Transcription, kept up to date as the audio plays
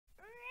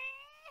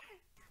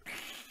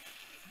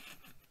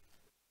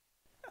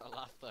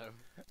though.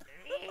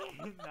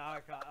 No, I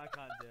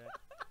can't do it.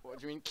 What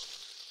do you mean?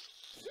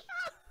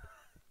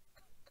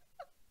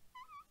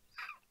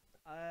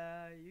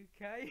 You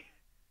okay?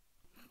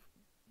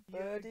 You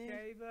Birdie?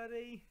 okay,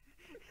 buddy?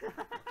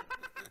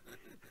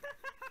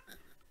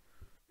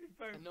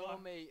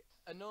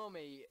 A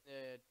normie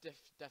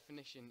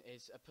definition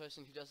is a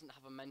person who doesn't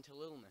have a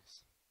mental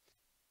illness.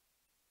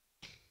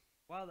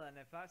 Well then,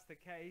 if that's the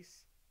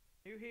case,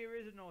 who here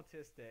isn't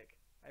autistic?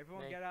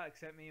 Everyone Me. get out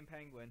except me and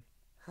Penguin.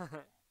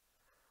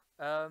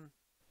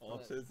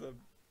 Autism.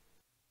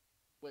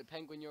 Wait,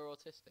 Penguin, you're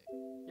autistic?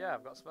 Yeah,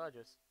 I've got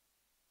Spurgers.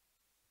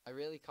 I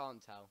really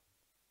can't tell.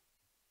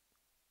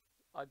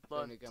 I Then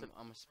learned again, to,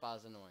 I'm a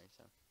spaz anyway,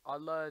 so. I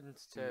learned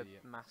to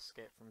Idiot. mask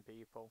it from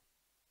people.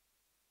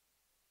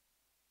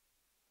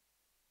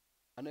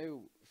 I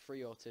know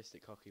 3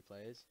 autistic hockey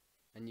players,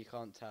 and you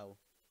can't tell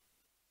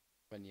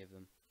any of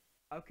them.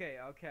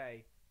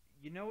 Okay.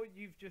 You know what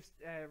you've just,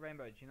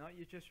 Rainbow, do you know what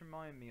you just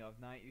reminded me of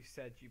now you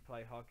said you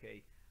play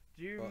hockey?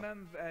 Do you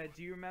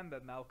remember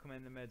Malcolm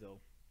in the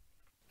Middle?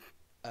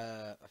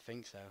 I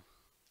think so.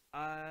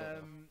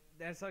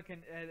 There's like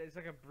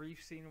a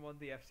brief scene in one of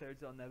the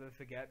episodes I'll never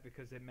forget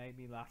because it made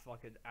me laugh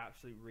like an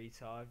absolute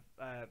retard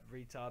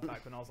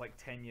back when I was like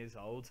 10 years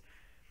old.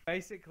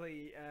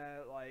 Basically,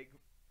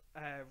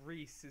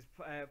 Reese is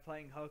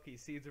playing hockey,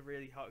 sees a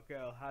really hot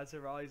girl, has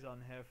her eyes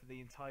on her for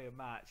the entire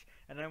match,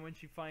 and then when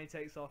she finally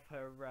takes off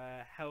her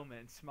helmet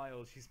and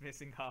smiles, she's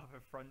missing half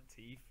her front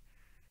teeth.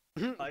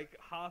 Like,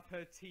 half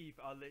her teeth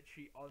are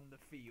literally on the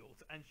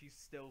field, and she's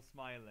still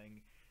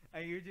smiling.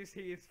 And you just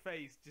hear his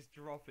face just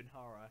drop in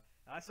horror.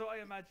 That's what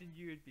I imagined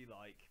you would be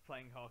like,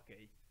 playing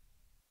hockey.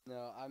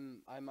 No,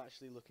 I'm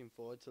actually looking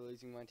forward to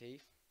losing my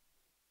teeth.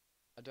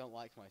 I don't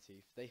like my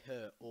teeth. They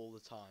hurt all the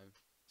time.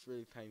 It's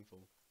really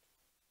painful.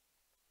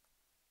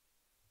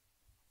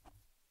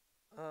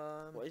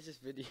 What is this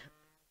video?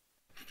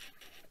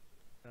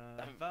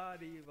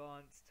 Somebody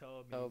once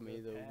told me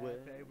the that way.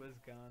 Pepe was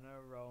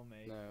gonna roll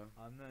me. No.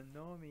 I'm the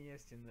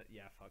normiest in the...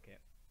 Yeah, fuck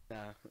it.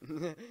 Nah.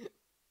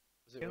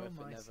 Was it Kill worth it?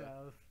 Never.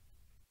 myself.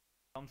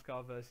 Tom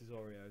Scar versus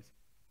Oreos.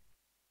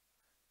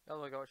 Oh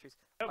my gosh, she's...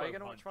 Elbow Are you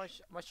gonna watch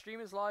punch. my stream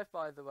is live,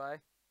 by the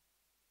way?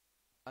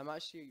 I'm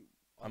actually.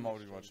 I'm on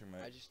already stream. watching,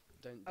 mate. I just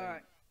don't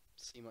Alright.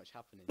 see much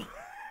happening.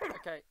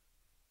 Okay.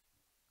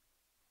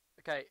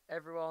 Okay,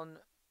 everyone,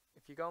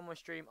 if you go on my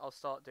stream, I'll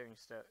start doing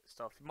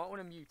stuff. You might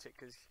want to mute it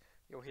because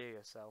you'll hear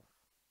yourself.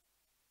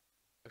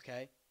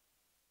 Okay.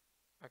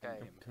 Okay.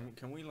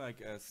 Can we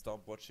like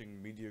stop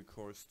watching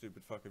mediocre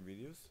stupid fucking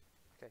videos?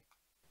 Okay.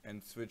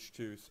 And switch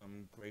to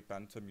some great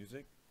banter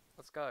music?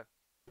 Let's go.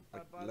 By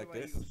Like the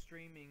way, this? you're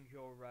streaming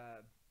your...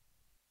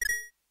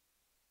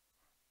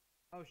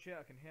 Oh shit,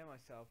 I can hear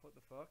myself. What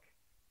the fuck?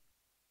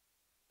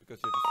 Because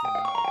you have to stream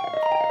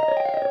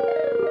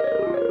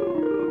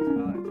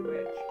on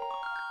Twitch.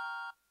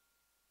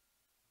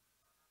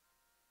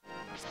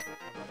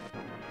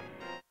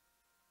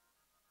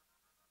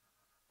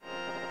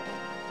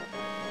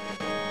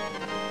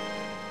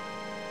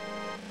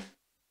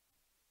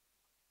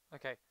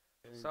 Okay.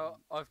 So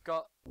I've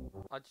got.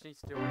 I just need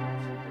to do what I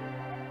usually do.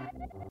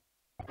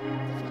 What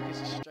the fuck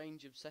is a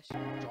strange obsession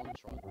with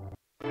JonTron?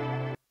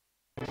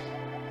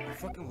 I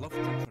fucking love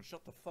John.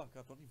 Shut the fuck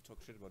up. Don't even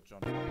talk shit about John.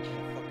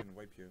 I'll fucking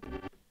wipe you.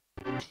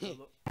 It's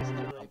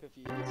not like if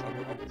you I will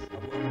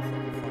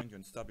fucking find you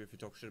and stab you if you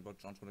talk shit about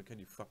John. Can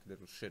you fucking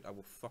little shit? I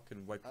will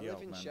fucking wipe I you live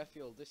out, in man.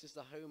 Sheffield. This is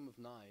the home of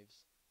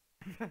knives.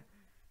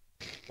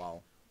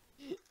 Wow.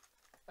 Okay.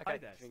 I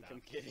think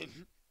I'm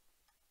kidding.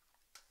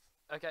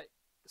 Okay.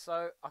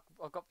 So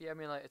I've got the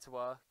emulator to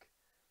work.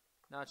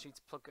 Now I just need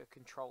to plug a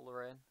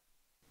controller in.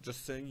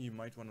 Just saying, you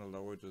might want to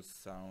lower the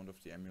sound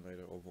of the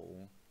emulator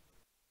overall.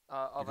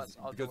 I'll do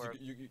Because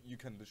it. you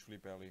can literally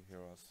barely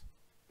hear us.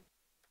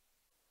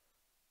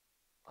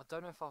 I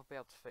don't know if I'll be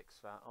able to fix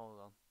that. Hold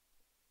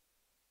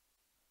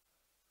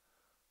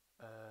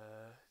on.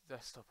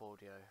 Desktop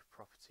audio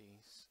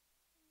properties.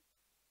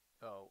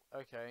 Oh,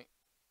 okay.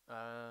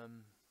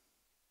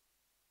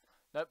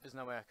 Nope, there's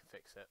no way I can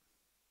fix it.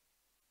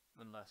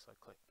 Unless I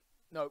click.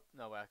 Nope,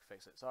 no way I can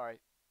fix it. Sorry.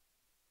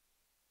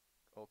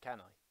 Or can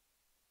I?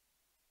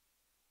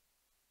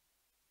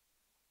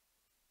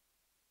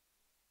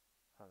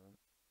 Hold on.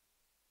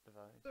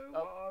 Device.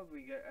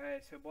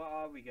 So what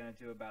are we gonna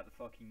do about the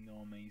fucking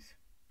normies?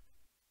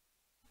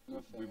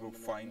 We will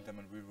find them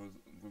and we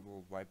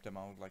will wipe them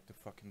out like the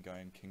fucking guy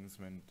in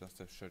Kingsman does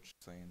the shit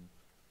saying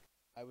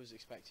I was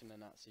expecting a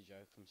Nazi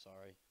joke. I'm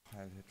sorry.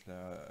 Heil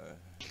Hitler.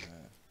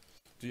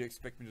 Do you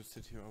expect me to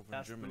sit here over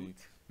That's in Germany,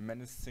 boot.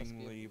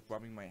 menacingly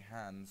rubbing my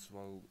hands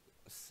while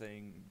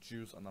saying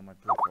Jews under my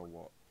breath or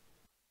what?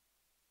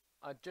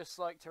 I'd just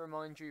like to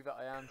remind you that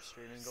I am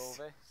streaming all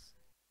this.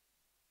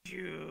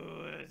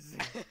 Jews.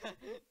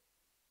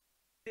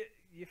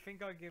 You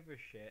think I give a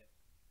shit?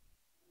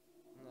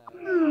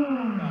 No.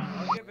 No,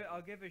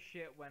 I'll give a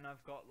shit when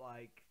I've got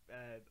like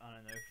I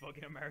don't know,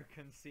 fucking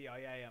American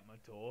CIA at my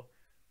door.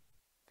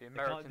 The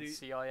American do-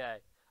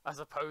 CIA. as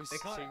opposed They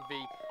to can't-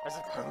 the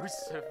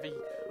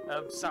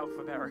South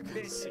American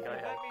Listen,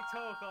 CIA. let me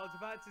talk. I was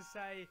about to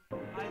say, as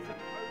opposed to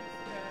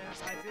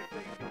as if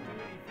they can do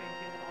anything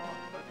in our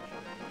country.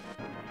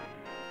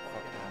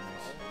 Fucking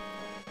normies.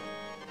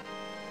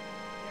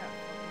 Yeah,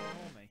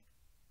 fucking normie.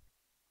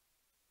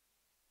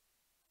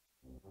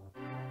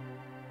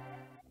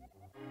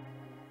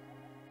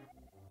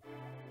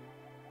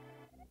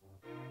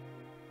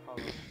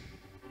 Hold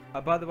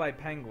on. By the way,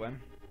 Penguin,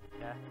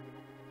 Yeah.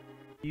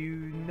 you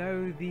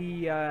know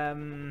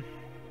the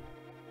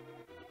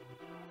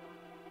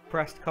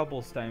pressed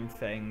cobblestone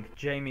thing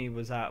Jamie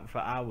was out for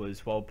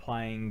hours while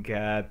playing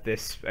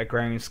this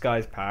Agrarian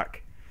Skies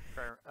pack?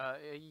 Fair.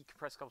 You can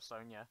press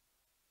cobblestone, yeah.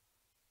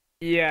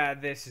 Yeah,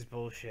 this is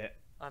bullshit.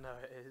 I know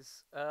it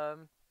is.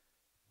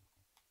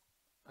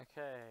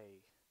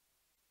 Okay.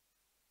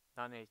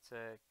 I need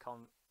to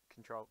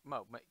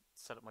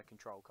set up my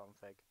control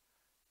config.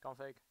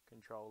 Config,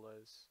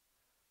 controllers.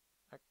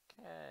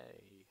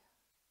 Okay.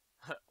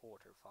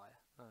 Auto fire.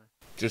 No.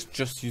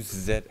 Just use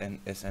Z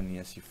and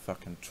SNES, you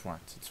fucking twat.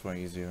 It's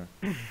way easier.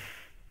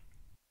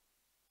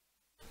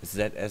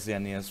 Z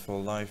SNES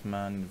for life,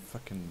 man.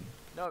 Fucking.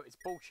 No, it's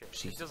bullshit.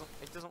 Jesus.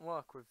 It doesn't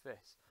work with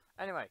this.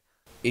 Anyway.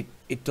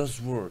 It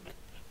does work.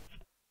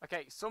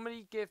 Okay,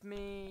 somebody give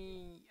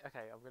me.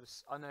 Okay,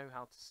 I know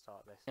how to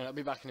start this. Yeah, I'll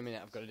be back in a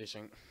minute. I've got a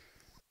dishing.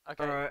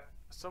 Okay. Alright.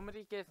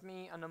 Somebody give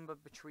me a number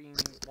between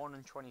 1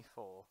 and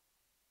 24.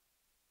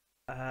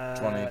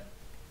 20.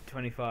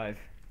 25.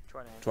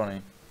 20.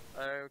 20.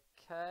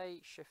 Okay,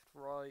 shift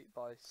right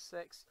by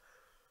 6.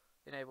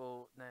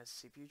 Enable there's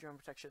CPU drone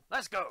protection.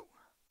 Let's go!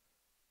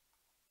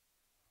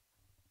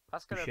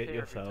 That's gonna Shit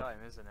appear yourself. every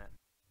time, isn't it?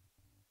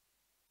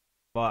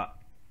 What?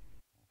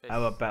 It's, How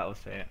about Battle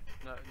say it?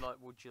 No, like,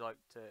 would you like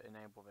to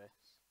enable this?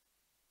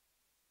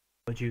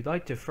 Would you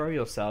like to throw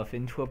yourself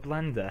into a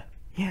blender?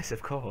 Yes,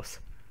 of course.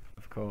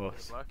 Of Is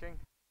course. it working?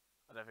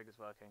 I don't think it's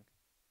working.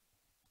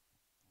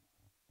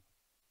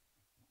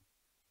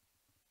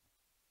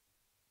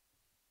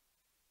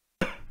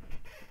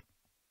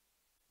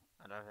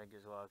 I don't think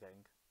it's working.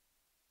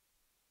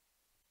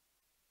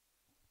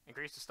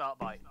 Increase the start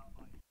byte.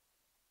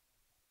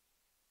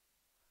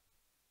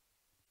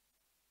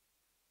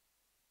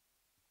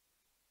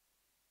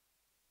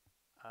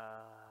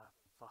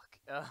 Fuck.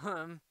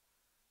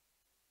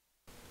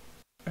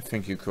 I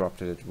think you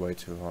corrupted it way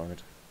too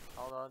hard.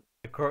 Hold on.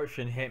 The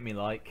corruption hit me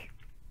like.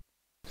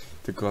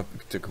 The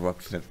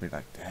corruption hit me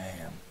like,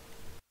 damn.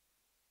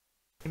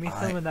 Give me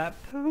some of that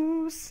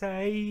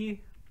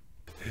pussy.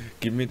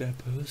 Give me that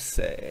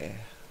pussy.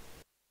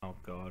 Oh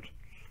god.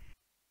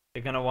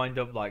 You're gonna wind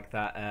up like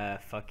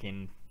that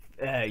fucking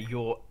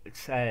your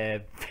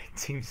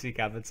TeamSpeak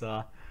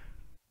avatar.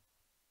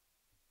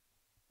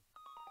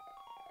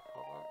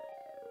 Hold on.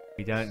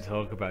 We don't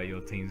talk about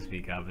your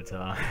TeamSpeak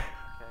avatar. Okay.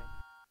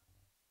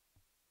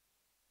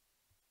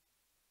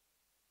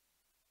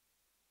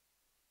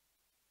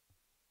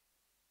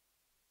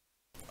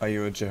 Are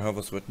you a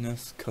Jehovah's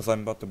Witness? Cause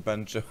I'm about to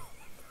ban Jehovah.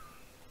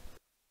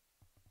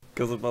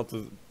 Cause I'm about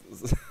to.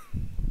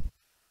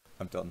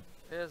 I'm done.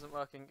 It isn't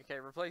working. Okay,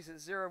 replace it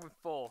 0 with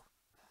 4.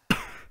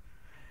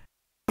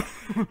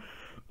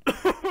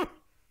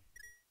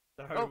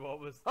 Sorry, Oh. what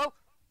was? Oh!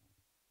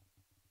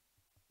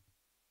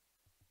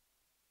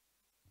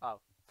 Oh.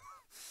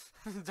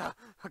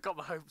 I got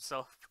my hopes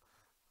up.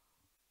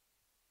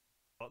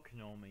 Fuck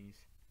normies.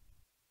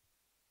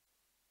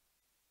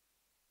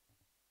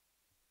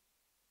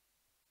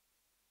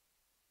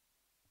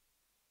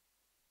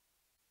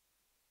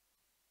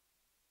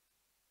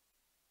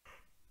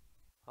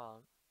 Hold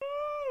on.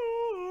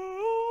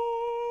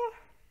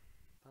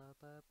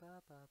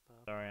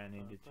 Sorry, I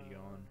needed to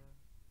yawn.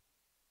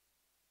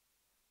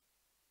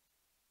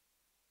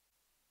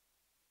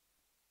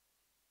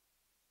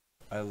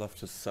 I love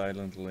to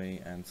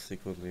silently and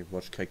secretly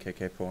watch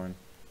KKK porn.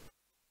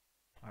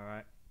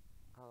 Alright.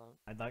 Hold on.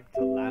 I'd like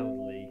to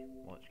loudly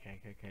watch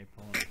KKK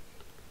porn.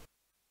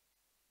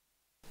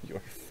 You're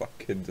a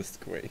fucking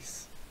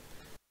disgrace.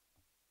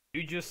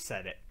 You just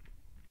said it.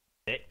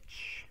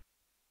 Bitch.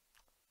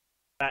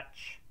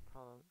 Batch.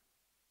 Hold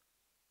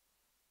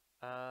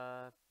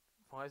on.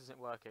 Why isn't it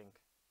working?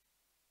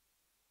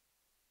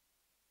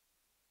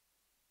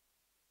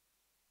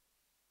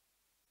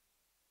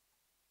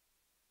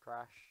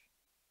 Crash.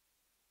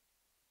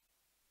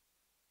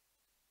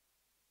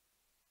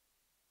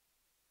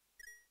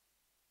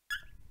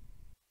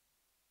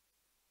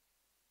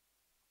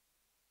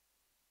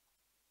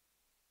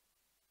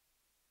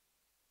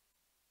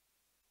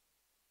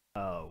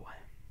 Oh.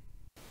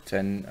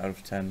 10 out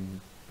of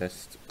 10.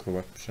 Best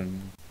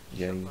corruption.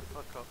 Yay. Shut the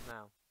fuck up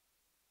now.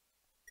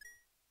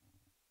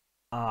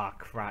 Ah,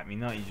 crap. You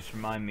know what you just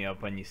remind me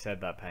of when you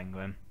said that,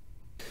 Penguin?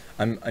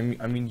 I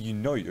mean, you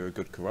know you're a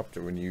good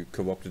corruptor when you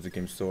corrupted the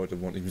game start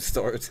and won't even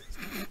start.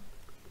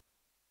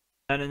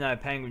 No,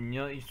 Penguin, you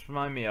know what you just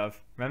remind me of?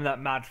 Remember that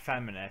mad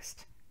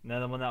feminist? You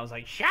know the one that was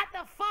like, shut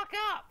the fuck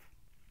up!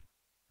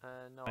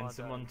 No, When I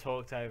someone don't.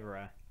 talked over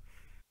her.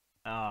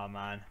 Oh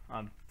man,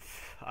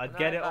 I'd know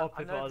get it that- up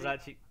I if know I was the-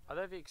 actually. I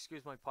don't think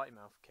excuse my potty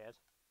mouth, kid.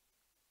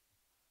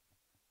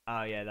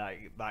 Oh yeah,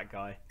 that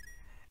guy.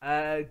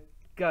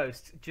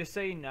 Ghost, just so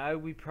you know,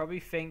 we probably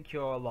think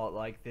you're a lot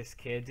like this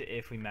kid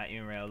if we met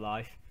you in real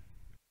life.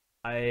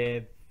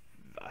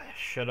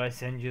 Should I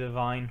send you the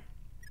Vine?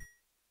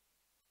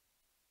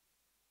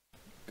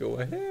 Go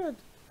ahead.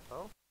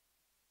 Oh.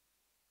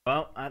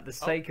 Well, at the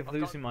sake of I've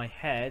losing my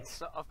head.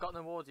 So I've got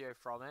no audio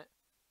from it.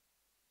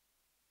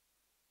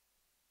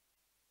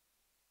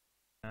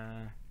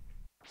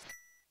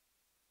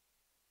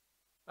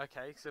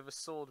 Okay, so the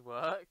sword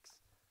works.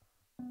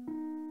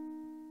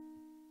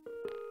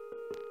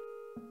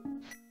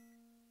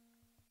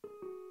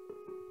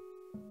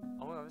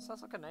 Oh my god, this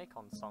sounds like an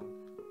Akon song.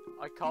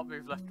 I can't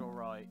move left or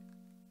right.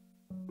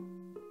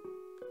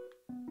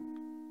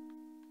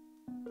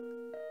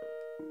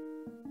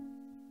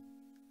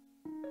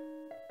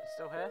 You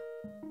still here?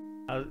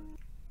 I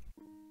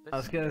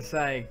was gonna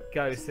say,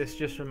 Ghost, this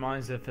just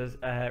reminds us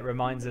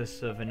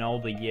of an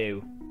older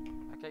you.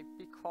 Okay,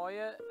 be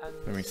quiet and...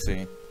 Let me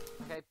see.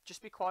 Okay,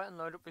 just be quiet and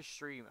load up this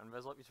stream, and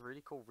there's like this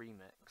really cool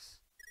remix.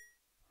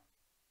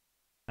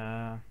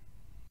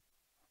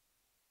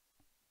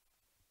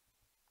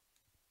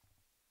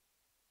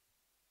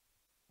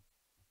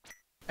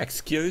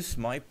 Excuse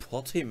my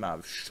potty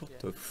mouth, shut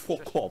the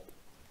fuck up.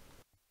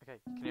 Okay,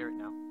 you can hear it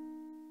now.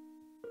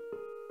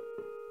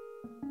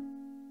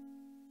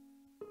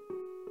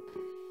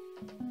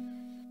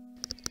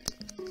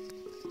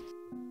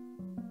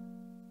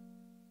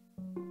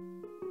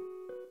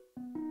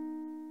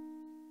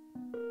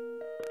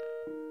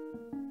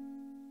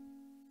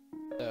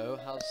 So,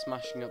 how's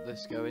smashing up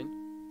this going?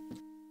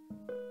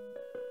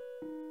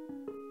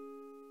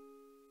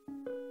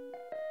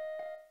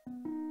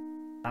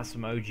 That's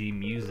some OG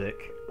music.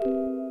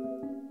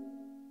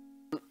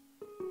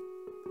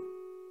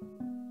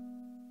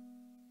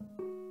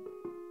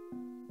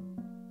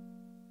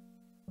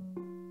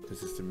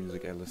 This is the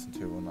music I listen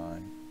to when I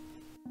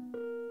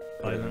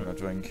put it in a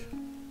drink.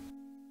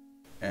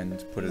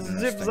 And put it in a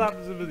Zip stink. zap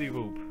zippity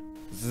whoop.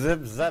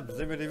 Zip zap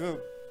zippity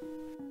whoop.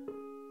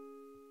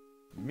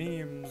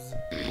 Memes.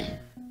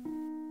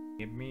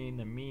 Give me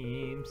the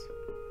memes.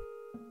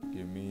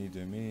 Give me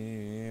the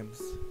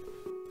memes.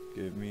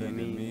 Give me the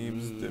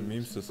memes. The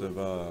memes to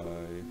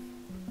survive.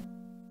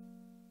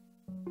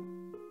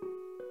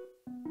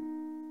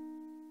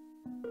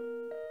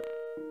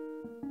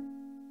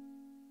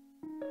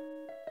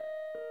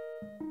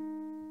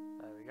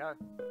 There we go.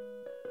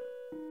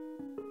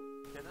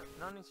 Yeah,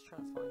 no need to try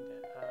and find it.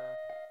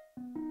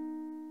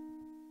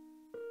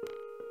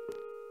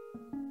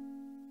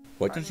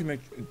 Why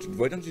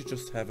don't you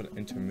just have an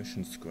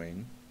intermission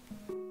screen?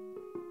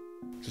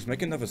 Just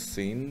make another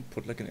scene,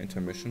 put like an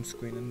intermission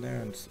screen in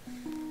there and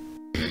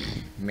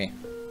meh.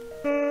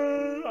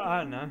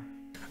 I don't know.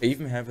 I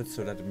even have it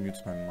so that it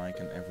mutes my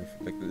mic and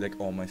everything, like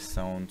all my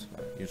sound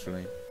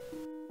usually.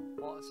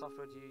 What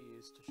software do you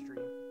use to stream?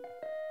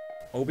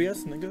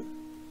 OBS, nigga?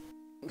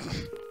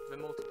 The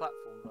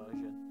multi-platform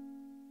version.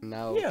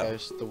 Now, Yeah.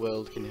 Ghost, the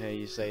world can hear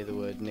you say the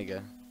word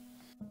nigger.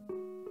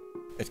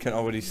 It can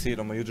already see it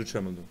on my YouTube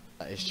channel though.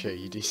 That is true,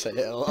 you do say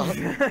it a lot.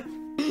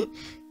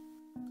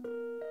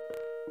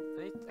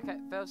 Okay,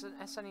 there was an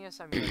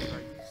SNES emulator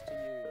I used to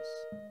use.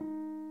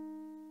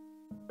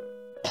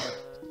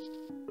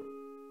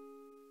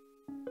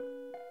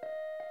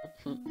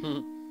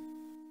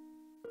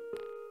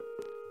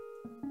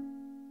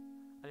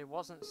 And it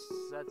wasn't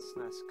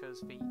ZSNES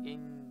because the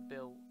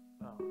inbuilt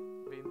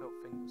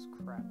thing was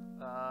crap.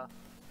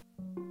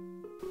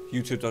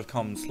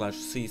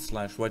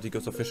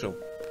 YouTube.com/c/YTGhostOfficial.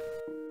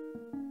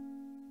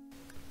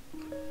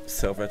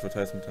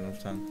 Self-advertisement 10 out of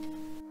 10.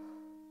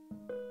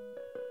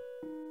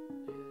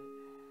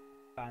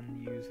 Ban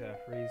user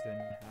reason.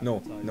 No,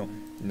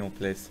 advertisement. no,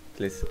 please,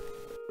 please,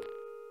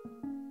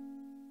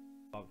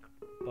 Bug,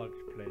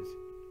 please.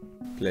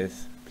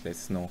 please,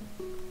 please, no.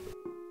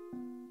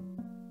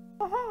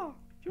 Haha! Do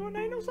you want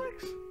anal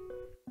sex?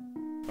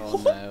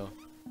 Oh no.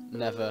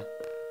 Never.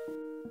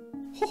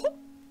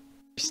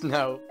 Just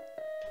no.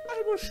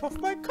 I will shove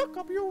my cock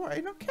up your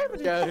anal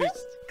cavity.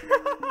 Ghost.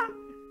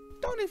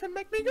 Don't even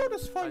make me go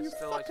this far, I you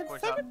still like to fucking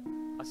point out.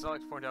 faggot. I still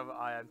like to point out that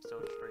I am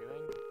still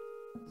streaming.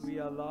 We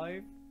are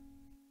live,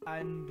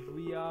 and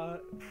we are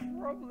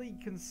probably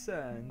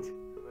concerned.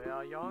 We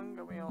are young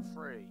and we are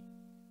free.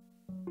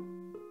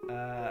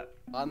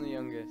 I'm the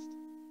youngest.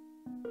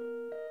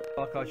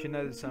 Arcot, you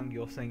know the song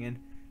you're singing.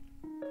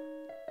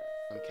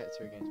 I'm kept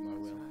here against my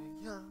will. So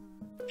young,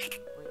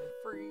 we're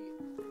free.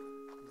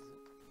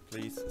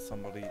 Please,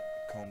 somebody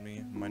call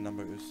me. My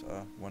number is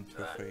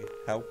 123.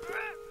 Help.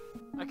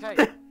 Okay.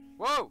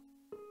 Whoa.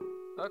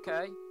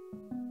 Okay.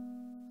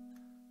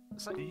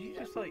 So, Did you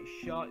just like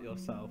shot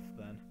yourself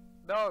then?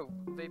 No,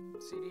 the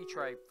CD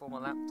tray for my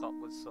laptop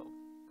was sort of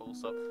full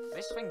stuff.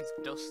 This thing is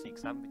dusty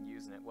because I haven't been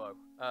using it. Whoa.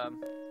 Well,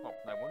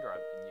 no wonder I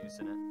haven't been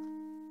using it.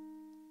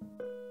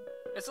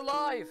 It's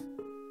alive!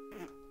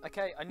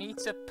 Okay, I need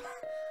to...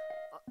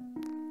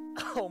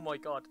 Oh my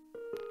god.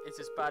 It's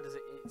as bad as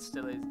it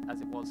still is,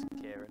 as it was,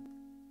 Kieran.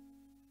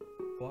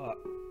 What?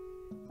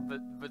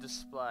 The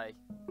display.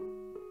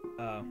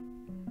 Oh.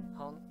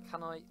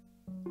 Can I...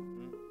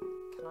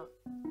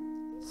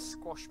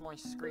 squash my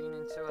screen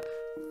into a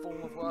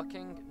form of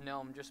working? No,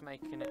 I'm just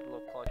making it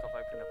look like I've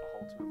opened up a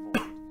hole to avoid.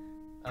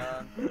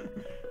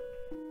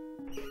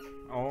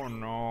 Oh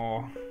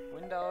no.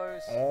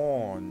 Windows.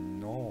 Oh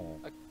no.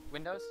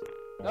 Windows?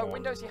 No,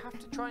 Windows, you have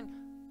to try and...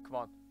 Come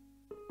on.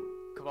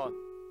 Come on.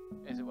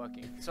 Is it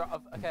working? So,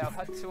 I've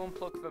had to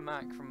unplug the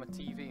Mac from my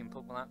TV and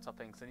plug my laptop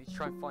in, because I need to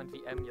try and find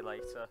the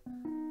emulator.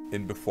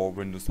 In before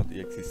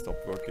Windows.exe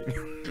stopped working.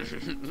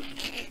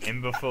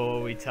 In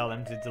before we tell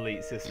them to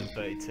delete System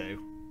 32.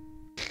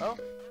 Oh!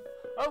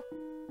 Oh!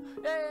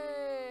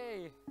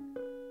 Yay!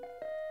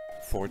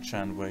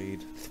 4chan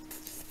Wade.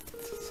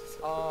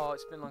 Oh,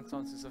 it's been a long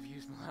time since I've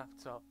used my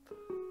laptop.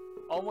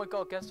 Oh my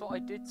god, guess what I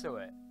did to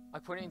it? I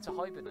put it into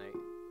hibernate.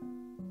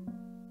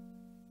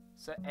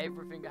 So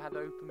everything I had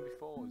open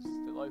before was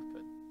still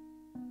open.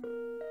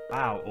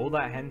 Wow, all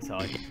that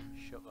hentai.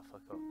 Shut the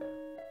fuck up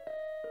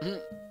now.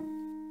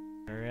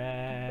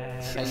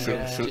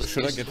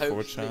 Should I get hope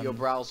 4chan? that your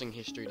browsing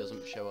history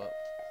doesn't show up.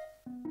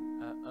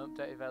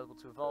 Update available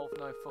to evolve.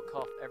 No, fuck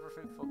off.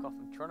 Everything fuck off.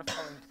 I'm trying to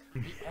find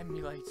the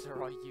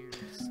emulator I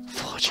used.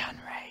 4chan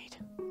raid.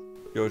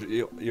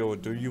 Yo,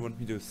 do you want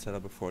me to set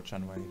up a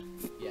 4chan Wade?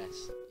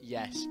 Yes.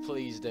 Yes,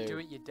 please do. Do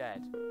it, you're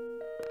dead.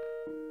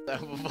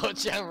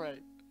 4chan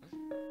raid.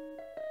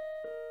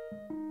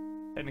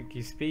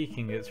 Technically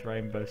speaking, it's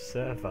Rainbow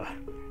Server.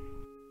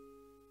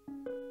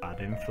 Bad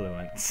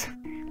influence.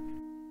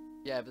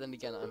 Yeah, but then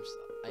again, I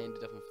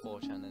ended up on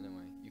 4chan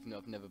anyway, even though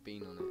I've never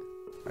been on it.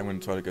 I'm gonna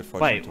try to get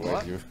 4chan Wait, to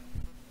what? Wade you.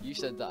 You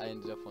said that I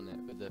ended up on it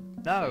with the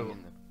No. thing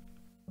in the...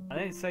 I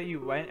didn't say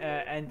you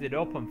ended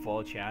up on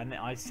 4chan.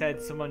 I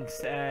said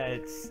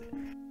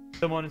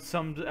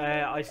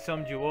I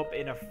summed you up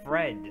in a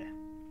thread.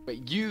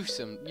 Wait, you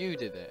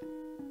did it.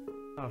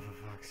 Oh, for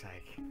fuck's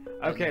sake.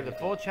 Okay, the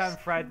 4chan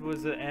thread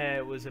was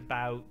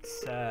about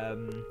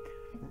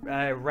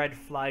red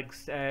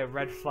flags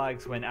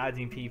when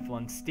adding people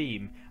on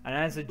Steam, and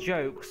as a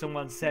joke,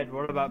 someone said,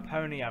 "What about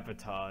pony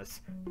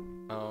avatars?"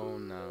 Oh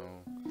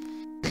no.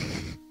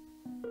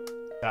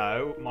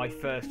 So my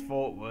first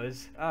thought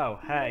was, oh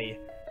hey,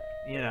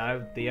 you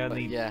know, the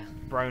only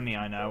brony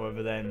I know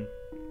other than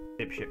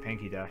dipshit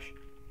Pinky Dash.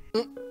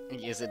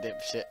 He is a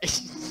dipshit.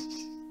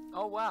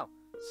 Oh wow.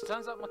 So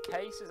turns out my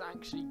case is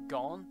actually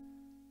gone.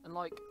 And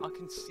like, I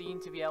can see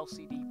into the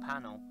LCD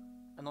panel.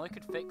 And I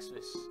could fix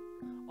this.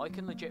 I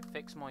can legit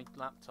fix my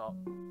laptop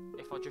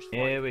if I just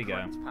find Here we the go.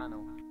 correct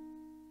panel.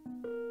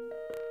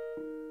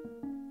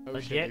 Oh,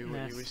 should do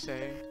what you were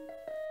saying.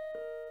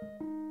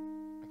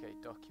 Okay,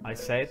 document.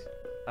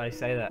 I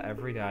say that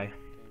every day.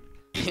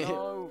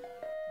 No!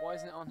 Why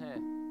isn't it on here?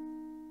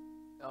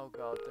 Oh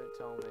god, don't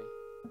tell me.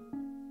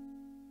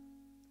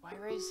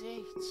 Where is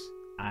it?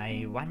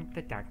 I want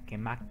the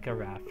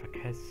Dakimakara for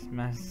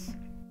Christmas.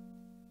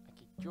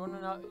 Okay, do you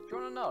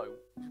wanna know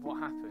what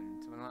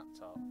happened to my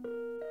laptop?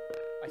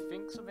 I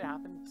think something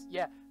happened.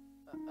 Yeah.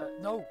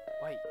 No,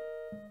 wait.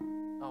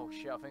 Oh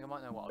shit, I think I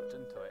might know what I've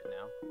done to it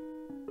now.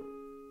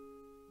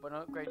 When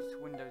I upgraded to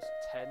Windows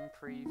 10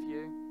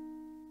 preview,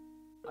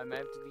 I may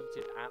have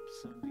deleted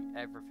absolutely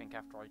everything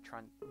after I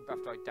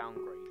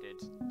downgraded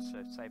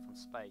to save on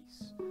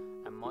space.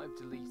 I might have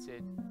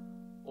deleted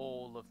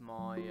all of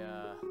my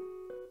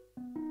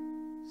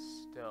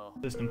stuff.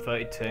 System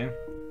 32.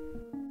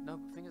 No,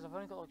 but the thing is, I've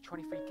only got like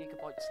 23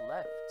 gigabytes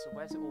left, so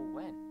where's it all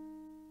went?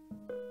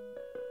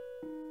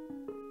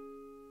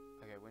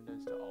 Okay,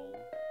 Windows to all.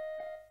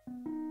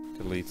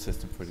 Delete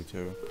System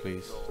 32,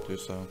 please do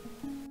so.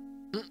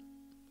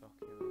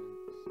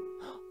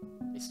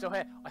 It's still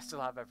here. I still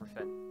have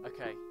everything.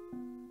 Okay.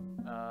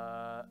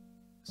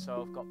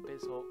 So I've got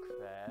BizHawk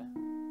there.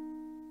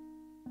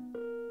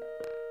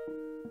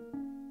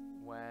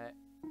 Where?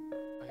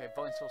 Okay,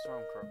 Vine Source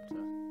Realm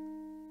Corruptor.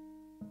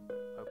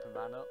 Open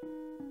that up.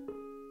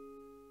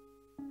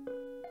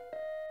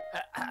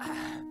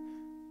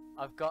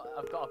 I've got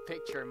a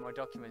picture in my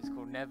documents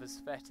called Never's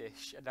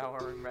Fetish, and now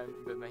I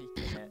remember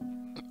making it.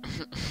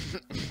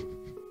 Do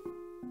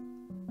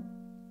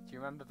you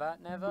remember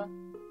that, Never?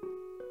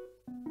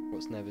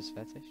 What's Never's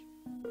fetish?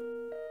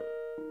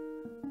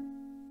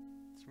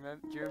 Do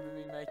you remember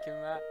me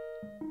making that?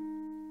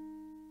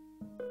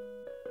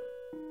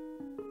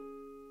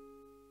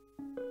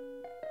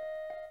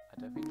 I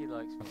don't think he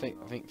likes me.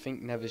 I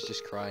think Never's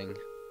just crying.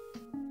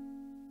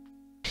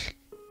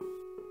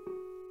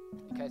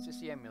 Okay, it's just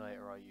the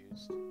emulator I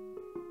used.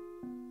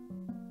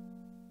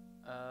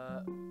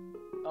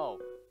 Oh,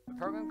 the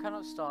program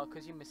cannot start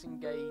because you're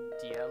missing a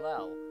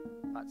DLL.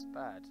 That's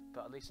bad,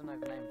 but at least I know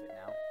the name of it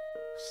now.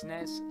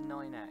 SNES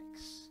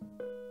 9X.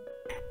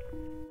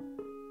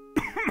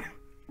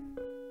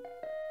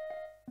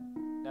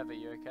 Never,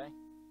 you okay?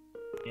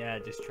 Yeah,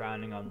 just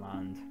drowning on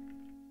land.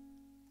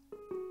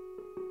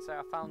 So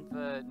I found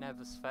the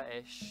Never's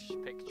Fetish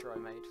picture I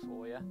made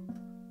for you.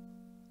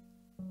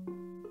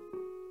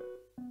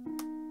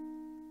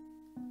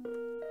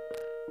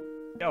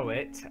 Show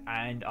it,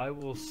 and I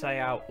will say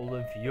out all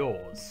of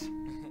yours.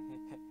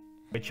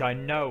 Which I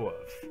know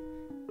of.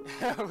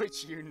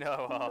 Which you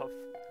know of.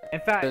 In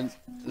fact,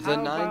 The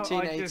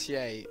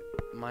 1988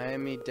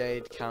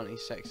 Miami-Dade County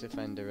Sex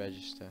Offender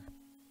Register.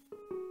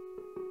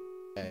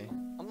 Okay.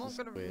 I'm This is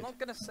not weird.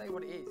 gonna say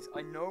what it is.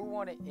 I know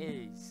what it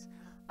is.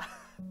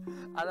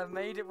 And I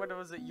made it when I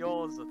was at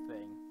yours, I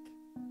think.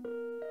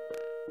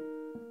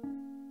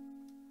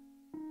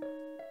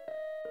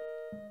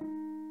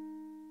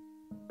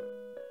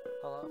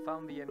 Hold on, I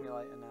found the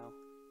emulator now.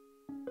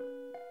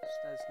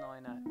 SNES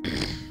 9X.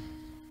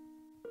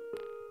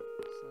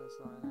 SNES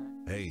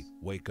 9X. Hey,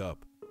 wake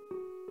up.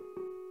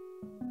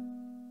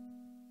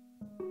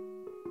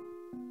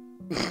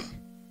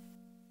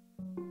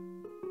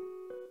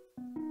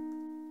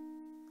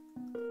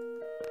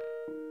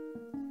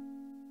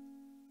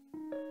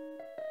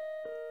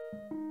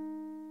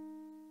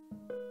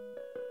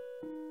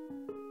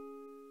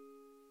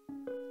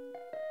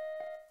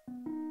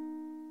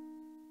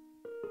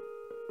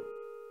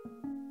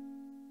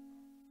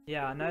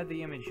 Yeah, I know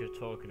the image you're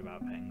talking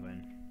about,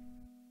 Penguin.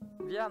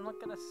 Yeah, I'm not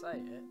gonna say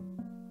it.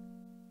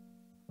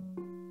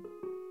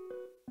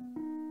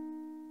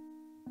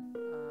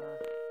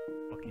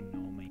 Fucking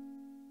normie.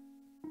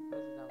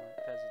 Where's the download?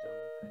 There's the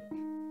download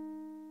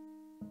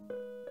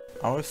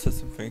page. Our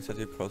system thinks that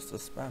you post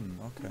as spam.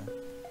 Okay.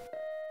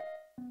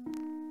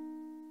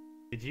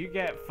 Did you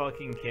get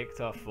fucking kicked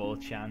off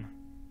 4chan?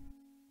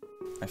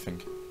 I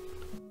think.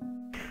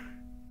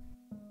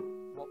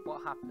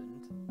 What happened?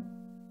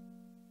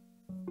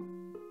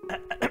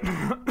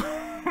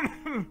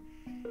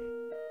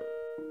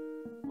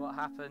 What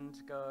happened,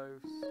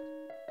 Ghost?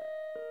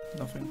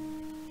 Nothing.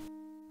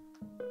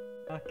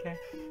 Okay.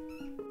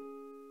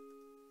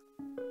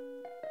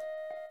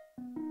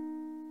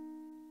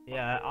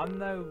 Yeah, I'm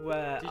no.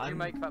 Did you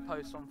make that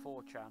post on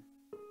 4chan?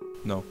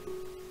 No.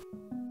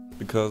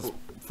 Because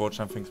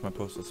 4chan thinks my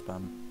post is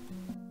spam.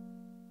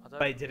 I don't.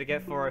 Wait, did it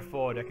get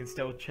 404? I can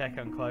still check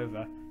on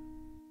Clover.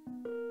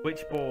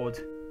 Which board?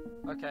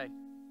 Okay.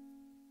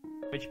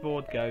 Which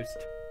board, Ghost?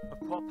 I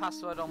put a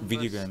password on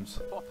Video the games.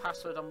 I put a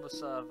password on the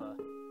server.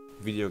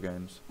 Video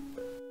games.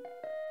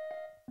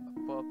 I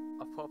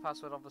put a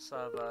password on the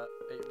server.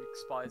 It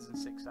expires in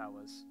 6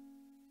 hours.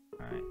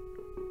 Alright.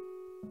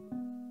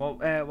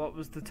 What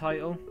was the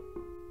title?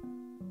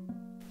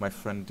 My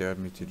friend dared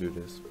me to do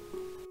this.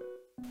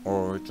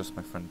 Or just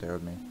my friend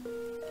dared me.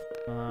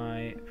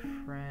 My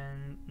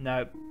friend.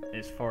 Nope,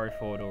 it's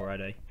 404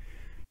 already.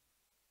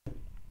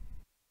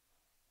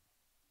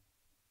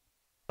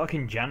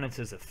 Fucking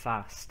janitors are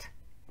fast.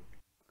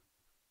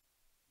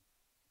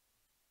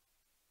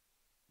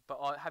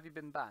 But have you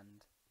been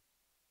banned?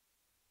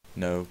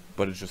 No,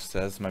 but it just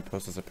says my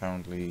post is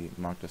apparently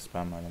marked as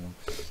spam. I don't know.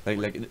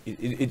 Like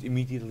it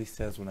immediately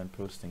says when I'm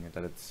posting it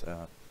that it's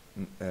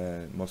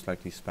most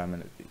likely spam,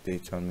 and they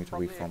tell me to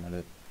Probably reformat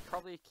it.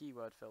 Probably a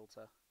keyword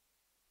filter.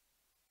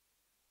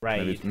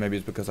 Raid. Maybe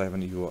it's because I have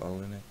an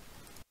URL in it.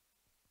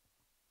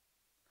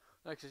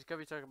 No, because you could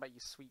be talking about your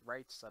sweet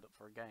raid setup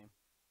for a game.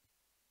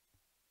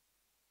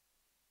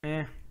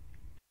 Yeah.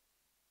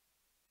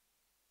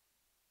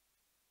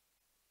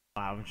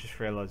 Wow, I just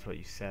realised what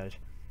you said.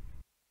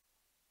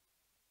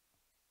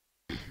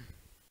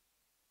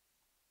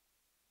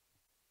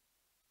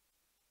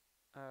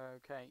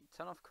 Okay,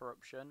 turn off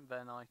corruption,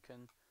 then I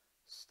can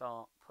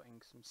start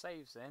putting some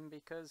saves in,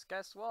 because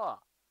guess what?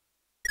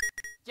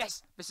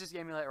 Yes! This is the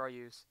emulator I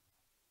use.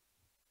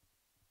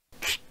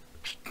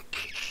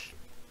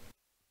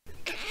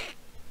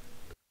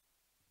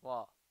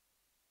 What?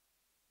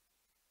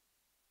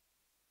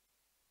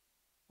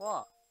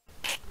 What?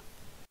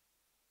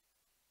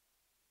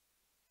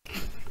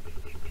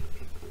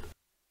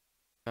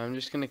 I'm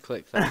just gonna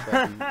click that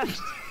button.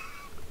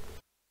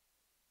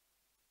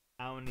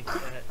 How many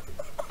set?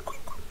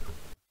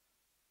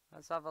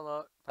 Let's have a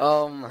look.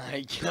 Oh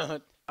my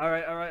god.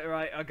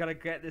 Alright, I gotta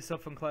get this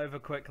up on Clover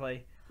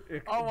quickly.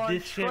 Oh, on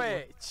This shit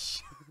will-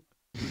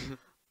 Twitch!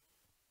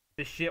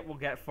 This shit will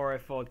get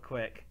 404'd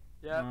quick.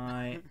 Yep.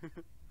 Right.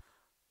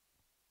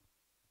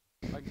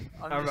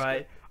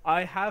 Alright.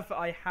 I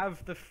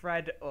have the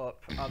thread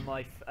up on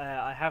my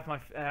I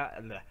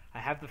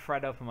have the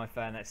thread up on my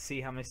phone. Let's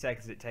see how many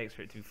seconds it takes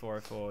for it to be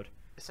 404'd.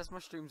 It says my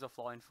stream's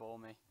offline for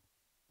me.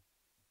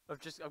 I've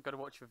got to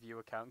watch the view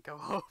account go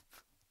up.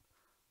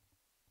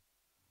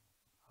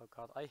 Oh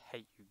god, I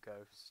hate you,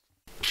 Ghost.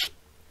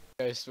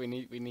 Ghost, we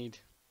need.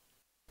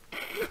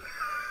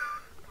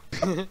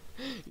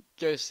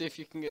 Ghost, see if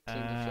you can get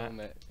him to film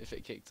it if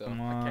it kicked off. Come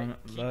on,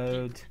 keep,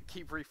 load.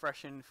 keep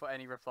refreshing for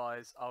any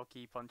replies. I'll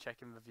keep on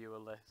checking the viewer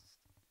list.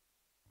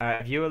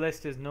 Viewer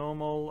list is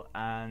normal,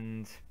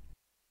 and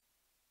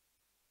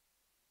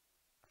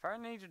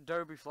Apparently I need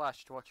Adobe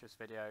Flash to watch this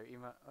video.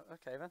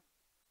 Okay then.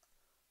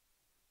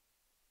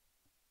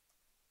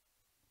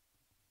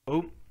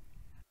 oh,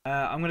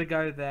 I'm gonna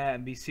go there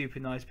and be super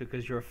nice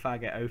because you're a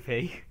faggot,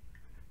 OP.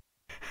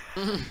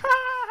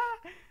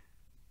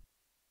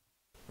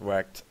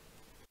 Whacked.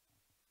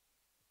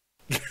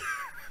 If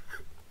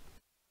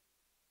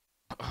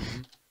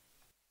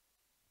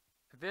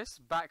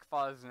this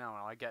backfires now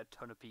and I get a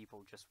ton of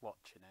people just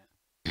watching it.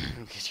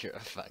 Because you're a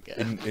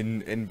faggot.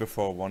 In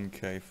before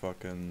 1k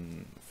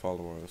fucking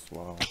followers.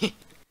 Wow.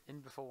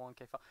 in before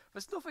 1k.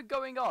 There's nothing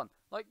going on.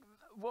 Like,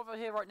 what I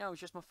hear right now is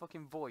just my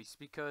fucking voice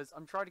because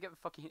I'm trying to get the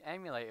fucking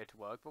emulator to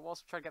work. But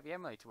whilst I'm trying to get the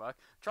emulator to work,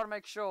 I'm trying to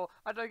make sure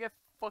I don't get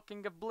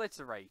fucking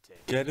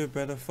obliterated. Get a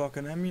better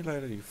fucking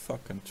emulator, you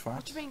fucking twat.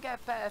 What do you mean get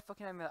a better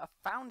fucking emulator? I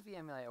found the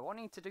emulator. What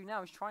I need to do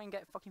now is try and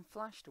get fucking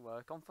Flash to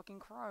work on fucking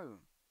Chrome.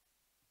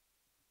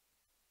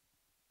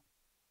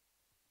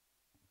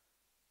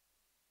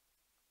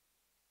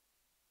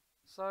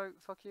 So,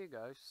 fuck you,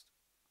 Ghost.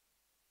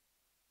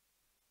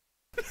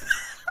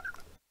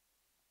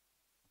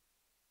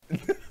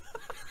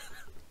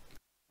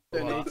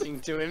 Donating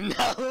to him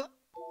now.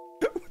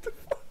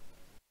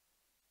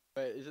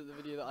 Wait, is it the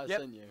video that I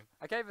sent you?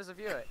 I gave us a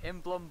viewer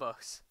in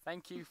Blumbus.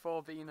 Thank you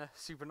for being a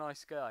super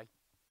nice guy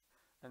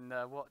and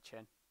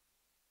watching.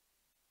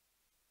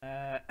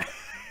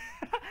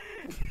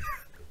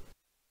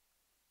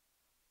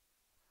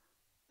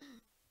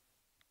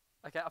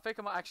 Okay, I think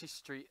I might actually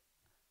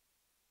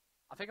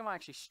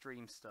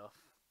stream stuff.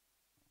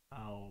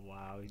 Oh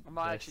wow, I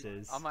might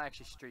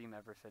actually stream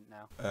everything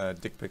now.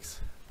 Dick pics.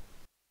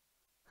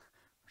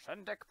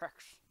 Send dick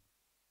pics.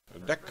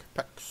 Dick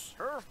pics.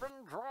 Who's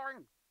been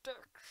drawing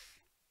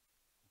dicks?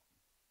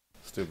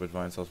 Stupid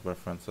Vinehouse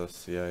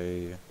references,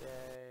 yay. Yay.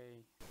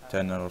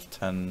 10 out of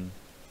 10.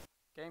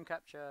 Game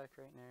capture,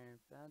 create new,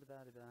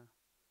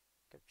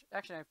 Capture.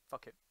 Actually, no,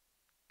 fuck it.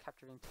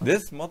 Capturing.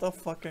 This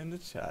motherfucker in the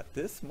chat.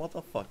 This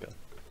motherfucker.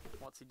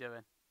 What's he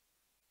doing?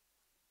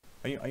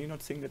 Are you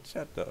not seeing the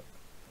chat though?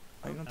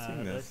 Are you not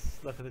seeing this?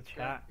 Let's look at the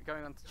chat.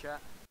 Going on to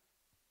chat.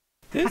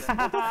 This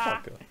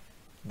motherfucker.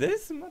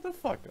 This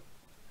motherfucker.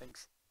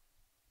 Thanks.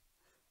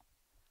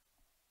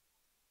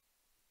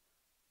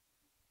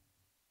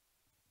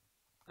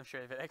 I'm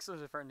sure if it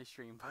was a friendly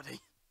stream, buddy.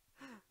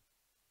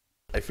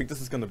 I think this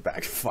is gonna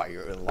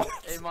backfire a lot.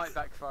 It might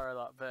backfire a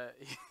lot, but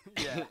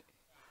yeah.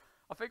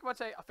 I think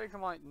I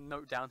might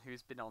note down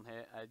who's been on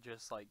here and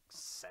just like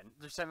send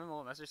me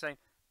more message saying,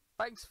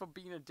 "Thanks for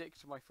being a dick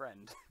to my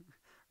friend,"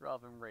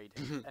 rather than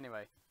raiding.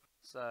 Anyway,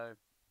 so.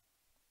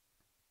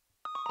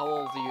 How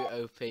old are you,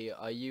 OP?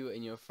 Are you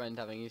and your friend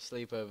having a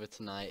sleepover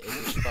tonight?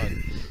 Is it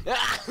fun?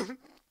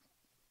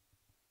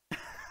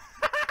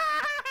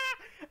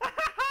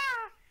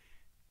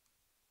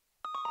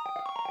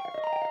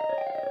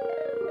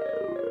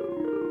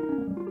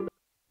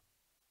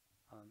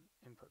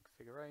 Input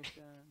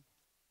configuration.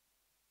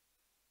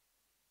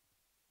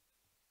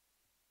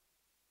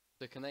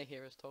 So can they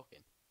hear us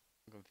talking?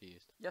 I'm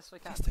confused. Yes, we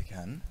can. Yes, they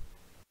can.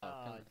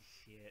 Oh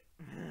shit.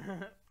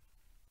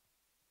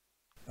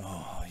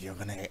 Oh, you're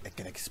gonna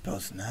get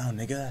exposed now,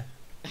 nigga.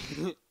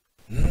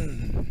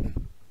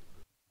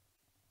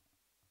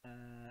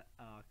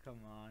 Oh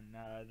come on,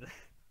 no.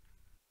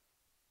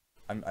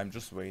 I'm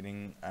just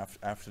waiting.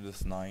 After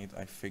this night,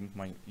 I think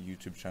my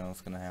YouTube channel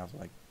is gonna have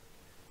like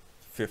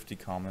 50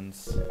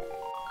 comments.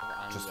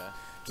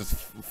 Just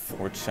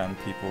 4chan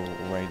people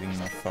raiding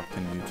my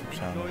fucking YouTube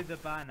channel. Enjoy the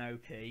ban,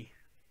 OP.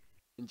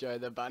 Enjoy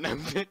the ban,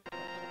 OP.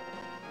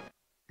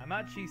 I'm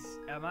actually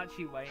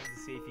waiting to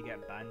see if you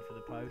get banned for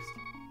the post.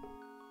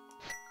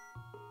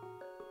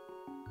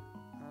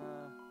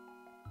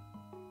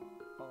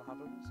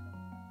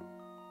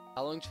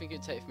 How long do you think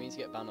it'd take for me to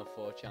get banned off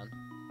 4chan?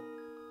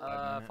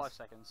 5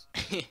 seconds.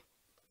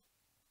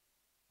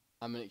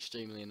 I'm an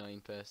extremely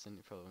annoying person,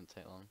 it probably won't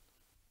take long.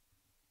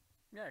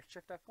 Yeah,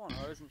 shift F1,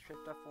 or isn't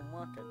shift F1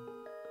 working?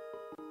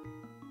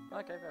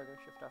 Okay, there we go,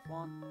 shift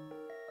F1.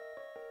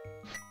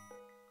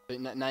 But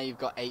now you've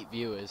got 8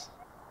 viewers.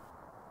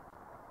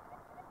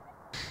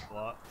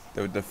 What?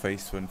 The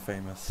face went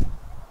famous.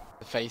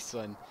 The face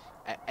one.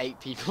 8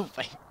 people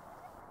famous.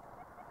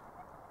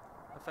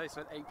 The face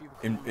went 8 people.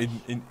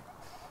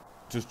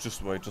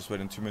 Just wait.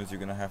 In 2 minutes, you're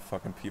gonna have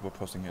fucking people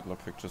posting Hitler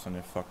pictures on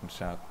your fucking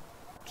chat.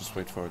 Just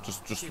wait for it.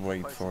 Just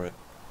wait for it.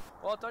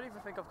 Well, I don't even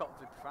think I've got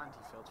the profanity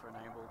filter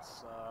enabled,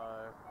 so.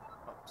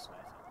 Oh, swear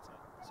filter.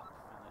 It's not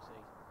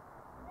profanity.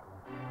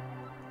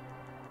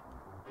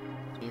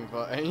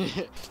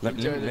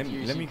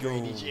 Let me go.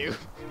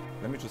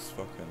 Let me just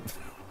fucking.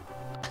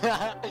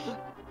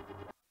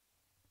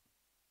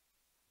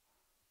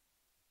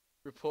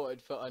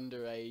 Reported for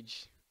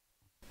underage.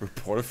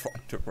 Reported for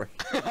underage.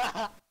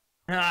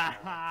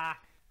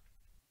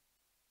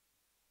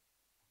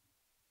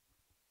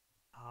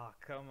 Oh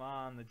come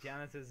on, the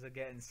janitors are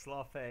getting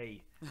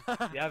sloppy.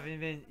 You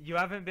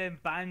haven't been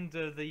banned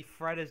or the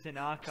thread has been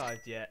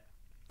archived yet.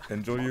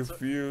 Enjoy your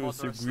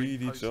views, you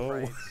greedy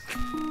Joe.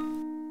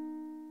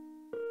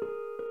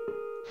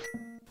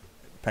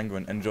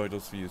 Penguin, enjoy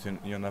those views.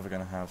 You're never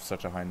gonna have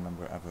such a high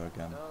number ever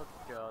again. Oh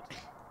god.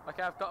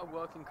 Okay, I've got a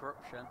working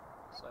corruption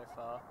so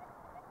far.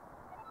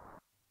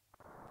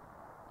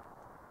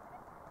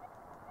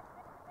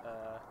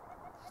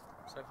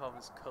 So far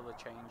there's colour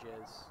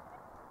changes.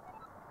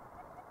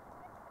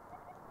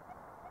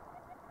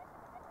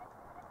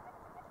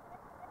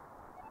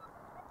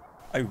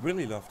 I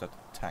really love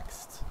that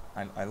text.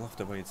 I love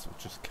the way it's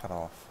just cut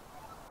off.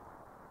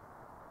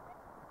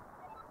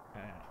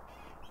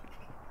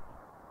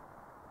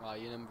 Wow,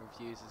 your number of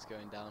views is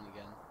going down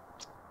again.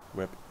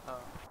 Whip. Oh.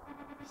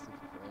 Resting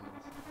for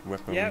foreigners.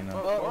 Whip Yep. arena. Oh,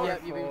 Oh, yeah,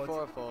 forward. you've been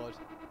for a forward.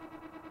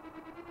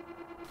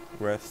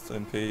 Rest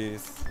in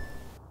peace.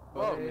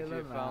 Well, Whoa. if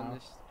you found Now.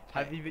 this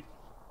Have you been?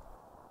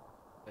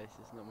 place,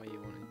 it's not where you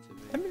want it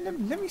to be.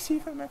 Let me see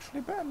if I'm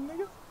actually banned,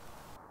 nigga.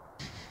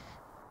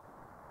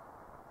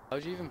 How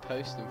would you even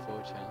post in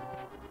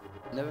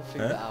 4chan? Never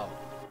figured Huh? that out.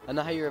 I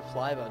know how you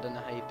reply, but I don't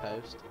know how you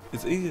post.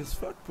 It's easy as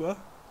fuck, bro.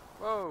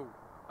 Whoa.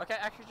 Okay,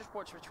 actually just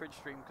watch the Twitch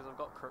stream because I've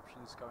got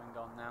corruptions going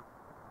on now.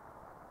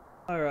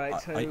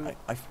 Alright, so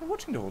I've been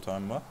watching the whole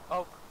time, bro.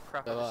 Oh,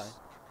 crap. So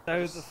I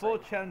the just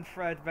 4chan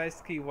thread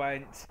basically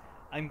went,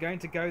 I'm going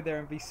to go there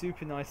and be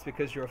super nice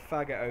because you're a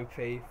faggot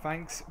OP.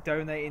 Thanks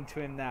donating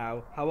to him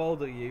now. How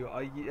old are you?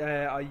 Are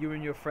you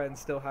and your friends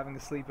still having a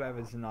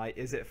sleepover tonight?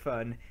 Is it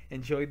fun?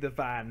 Enjoy the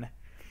van.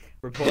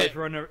 Report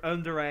for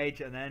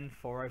underage and then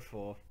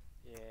 404.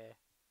 Yeah.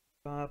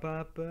 Ba,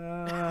 ba,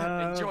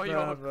 ba, Enjoy ba,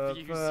 your ba,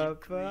 views, ba, you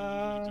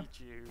ba. greedy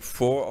Jew.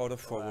 4 out of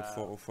 4 with Wow.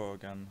 404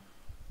 again.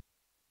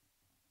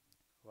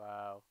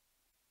 Wow.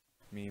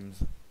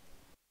 Memes.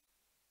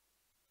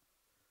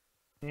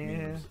 Yeah.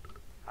 Memes.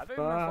 I don't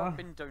even know if Bah. I've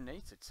been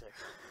donated to.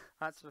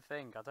 That's the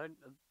thing. I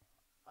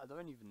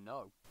don't even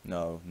know.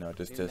 No,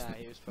 this Nah, doesn't.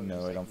 he was probably No,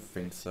 just I don't taking the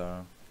think piss.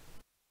 so.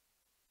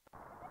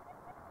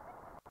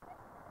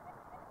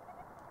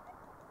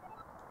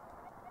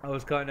 I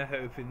was kind of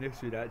hoping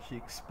this would actually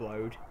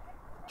explode.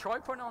 Try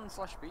putting on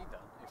 /B then,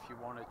 if you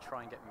want to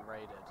try and get me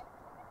raided.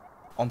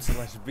 On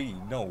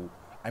 /B, no.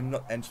 I'm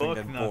not entering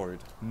Fuck that no.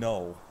 board.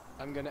 No.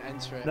 I'm gonna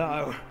enter it.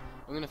 No.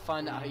 I'm gonna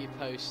find out how you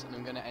post, and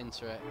I'm gonna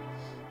enter it.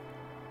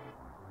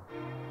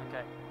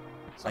 Okay.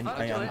 So I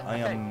effectively-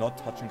 am okay. not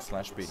touching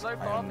 /B. So I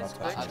far, am this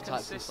not I've touching glitch it.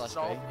 typed in consists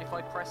 /B. of if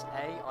I press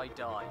A, I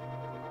die.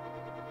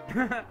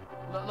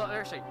 Look,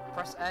 seriously,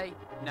 press A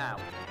now.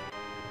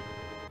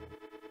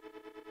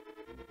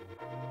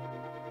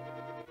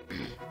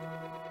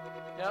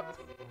 Yep.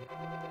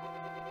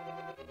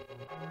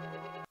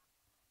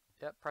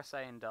 Yep, press A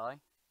and die.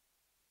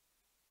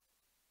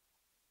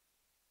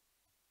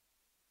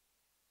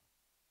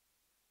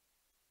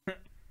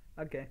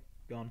 Okay,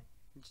 gone.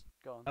 Just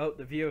go on. Oh,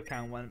 the viewer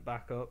count went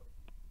back up.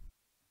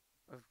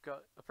 I'm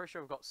pretty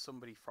sure we've got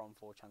somebody from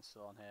 4chan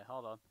still on here.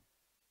 Hold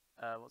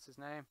on. What's his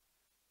name?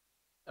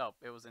 Oh,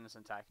 it was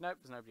Innocent Tag. Nope,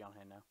 there's nobody on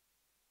here now.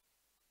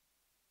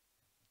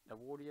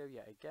 No audio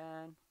yet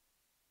again.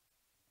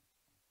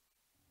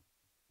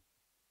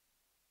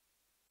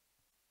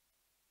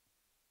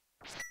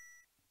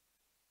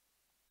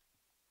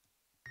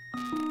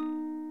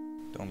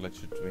 Don't let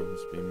your dreams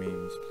be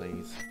memes,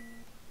 please.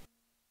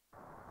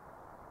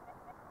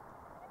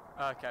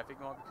 Okay, I think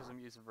it might be because I'm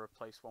using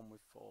replace 1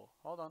 with 4.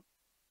 Hold on.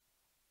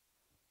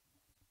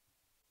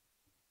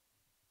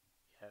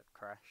 Yeah,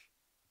 crash.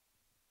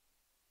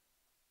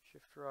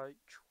 Shift right,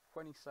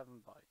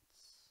 27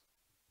 bytes.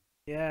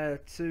 Yeah,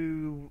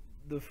 to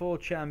the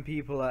 4chan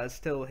people that are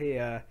still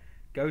here,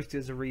 Ghost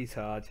is a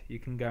retard. You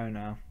can go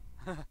now.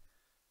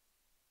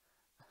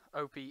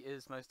 OP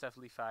is most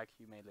definitely fag,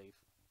 you may leave.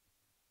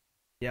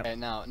 Yep. Okay,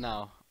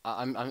 now,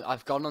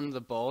 I've gone on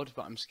the board,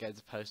 but I'm scared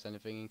to post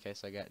anything in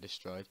case I get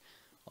destroyed.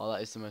 Oh,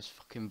 that is the most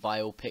fucking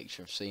vile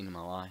picture I've seen in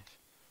my life.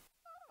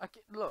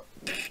 Okay, look.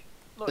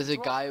 Look, There's do a you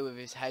want- guy with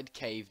his head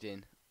caved in.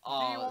 you Oh,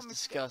 want that's me to-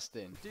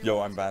 disgusting. do you Yo,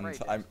 want I'm to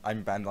get banned. raided?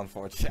 I'm banned on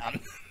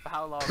 4chan. For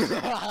how long?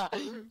 How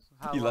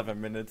long? 11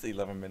 minutes.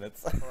 11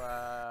 minutes.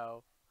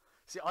 Wow.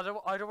 See, I don't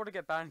want to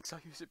get banned because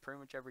I use it pretty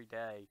much every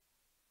day.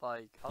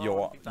 Like, I don't Yo,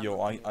 wanna be banned yo,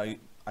 on anything.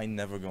 I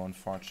never go on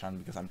 4chan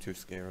because I'm too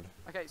scared.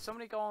 Okay,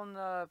 somebody go on,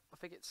 I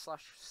think it's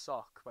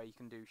 /sock where you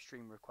can do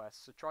stream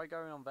requests. So try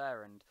going on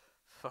there and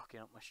fucking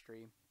up my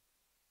stream.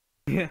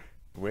 Yeah.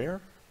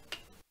 Where?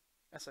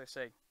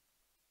 SOC.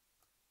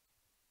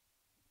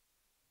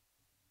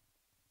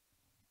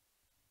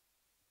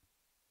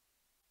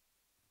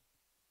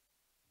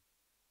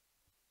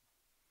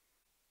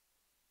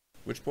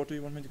 Which board do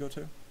you want me to go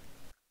to?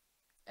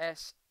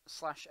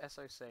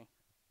 S/SOC.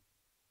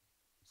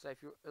 So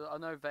if you, I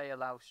know they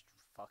allow,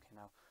 fucking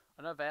hell.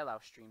 I know they allow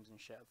streams and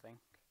shit, I think.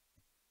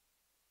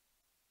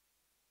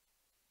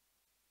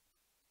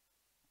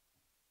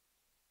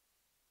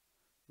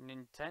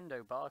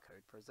 Nintendo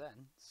Barcode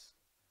presents,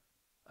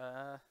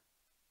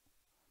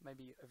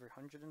 maybe over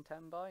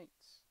 110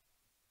 bytes.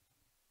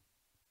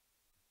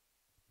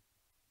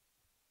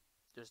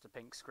 Just a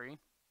pink screen.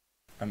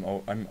 I'm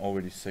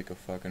already sick of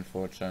fucking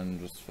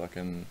 4chan. Just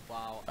fucking.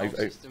 Wow, I've-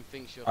 our system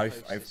thinks your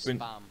I've- post I've is been-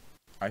 spam.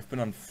 I've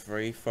been on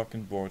 3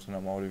 fucking boards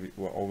and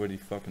we're already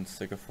fucking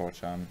sick of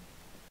 4chan.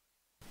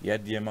 Yeah,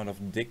 the amount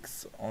of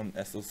dicks on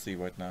SLC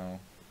right now.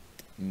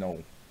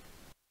 No.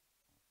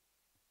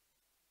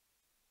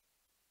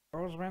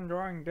 Who's been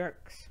drawing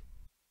dicks?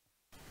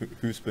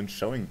 Who's been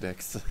showing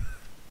dicks?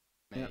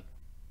 Me. Yeah.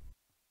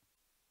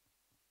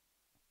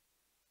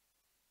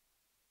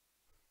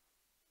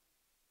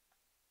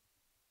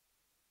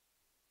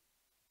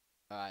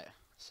 Alright,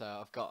 so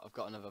I've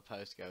got another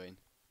post going.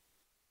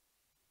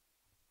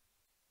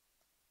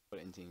 Put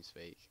it in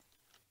TeamSpeak.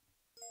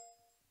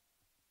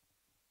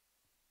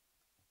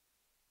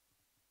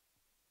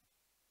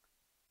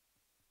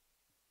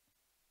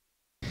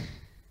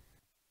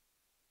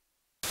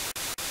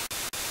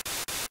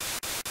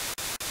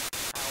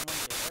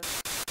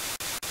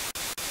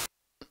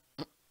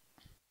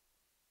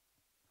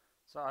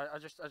 So I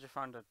just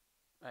found a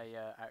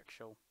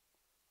actual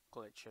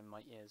glitch and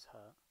my ears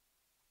hurt.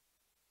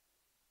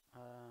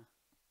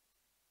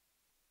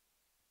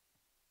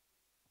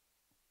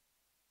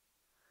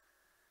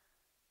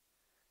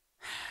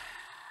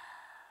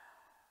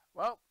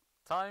 Well,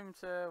 time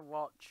to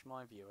watch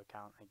my view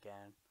account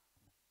again.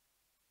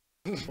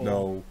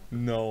 No,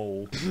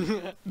 no,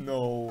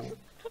 no,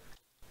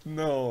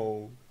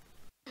 no,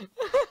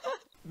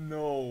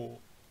 no.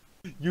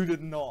 You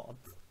did not.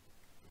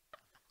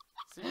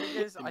 See, the thing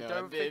is, I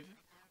don't think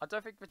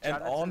the And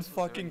janitors on will do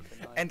fucking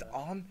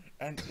anything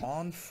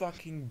on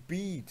fucking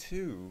B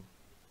too.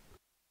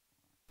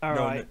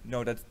 Alright.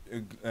 No, that's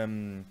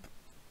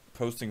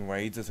posting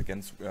raids is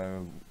against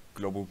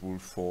global rule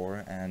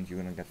 4, and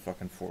you're gonna get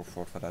fucking 4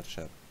 for that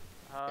shit.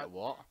 Get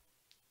what?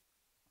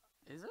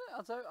 Is it?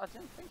 I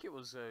don't think it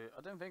was a.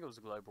 I don't think it was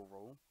a global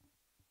rule.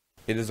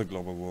 It is a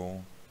global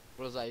rule.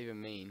 What does that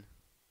even mean?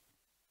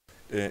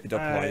 It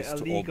applies to all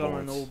illegal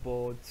boards. on all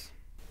boards.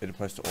 It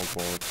applies to all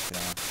boards,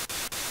 yeah.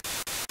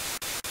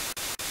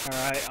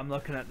 Alright, I'm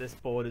looking at this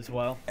board as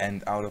well.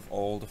 And out of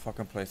all the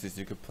fucking places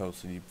you could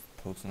post, you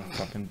post on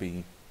fucking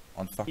B,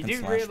 on fucking do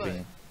slash realise-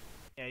 B.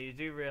 Yeah, you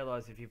do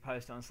realise if you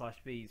post on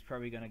 /B, it's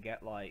probably gonna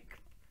get like,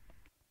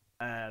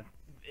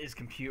 his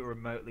computer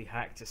remotely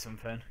hacked or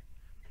something.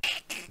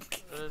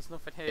 There's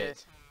nothing here.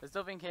 Yes. There's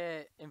nothing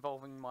here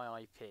involving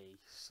my IP,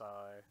 so.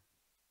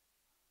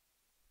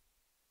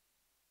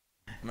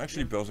 I'm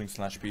actually browsing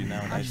 /B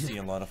now, and I see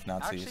a lot of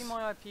Nazis. Actually,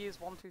 my IP is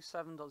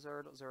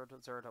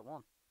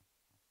 127.0.0.0.1.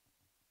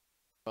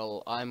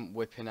 Well, I'm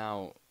whipping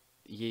out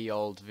ye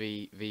old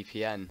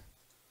VPN.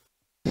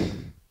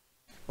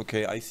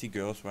 Okay, I see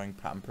girls wearing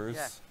Pampers.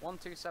 Yeah,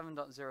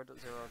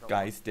 127.0.0.1.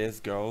 Guys, there's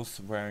girls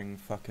wearing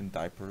fucking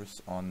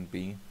diapers on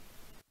B.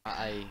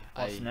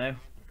 What's new?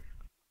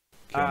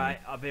 Kill me. Alright,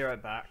 I'll be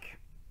right back.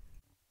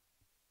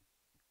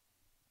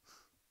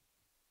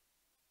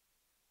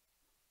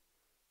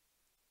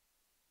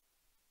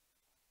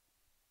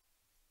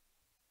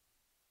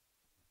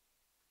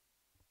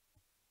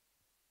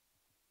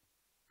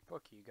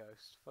 Fuck you,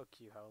 Ghost. Fuck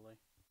you, Holy.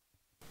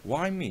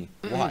 Why me?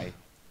 Why?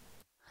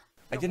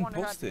 I You're the didn't one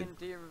who post had it.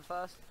 the idea in the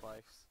first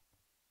place.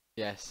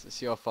 Yes,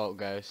 it's your fault,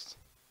 Ghost.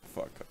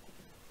 Fuck.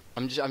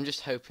 I'm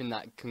just hoping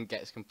that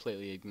gets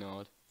completely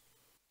ignored.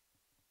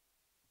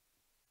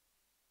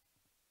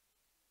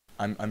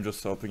 I'm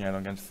just hoping I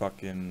don't get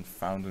fucking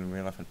found in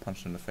real life and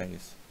punched in the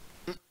face.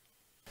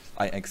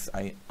 I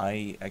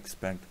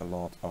expect a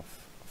lot of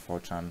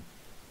 4chan.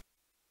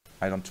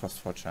 I don't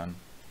trust 4chan.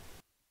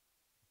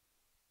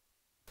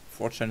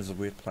 4chan is a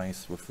weird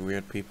place with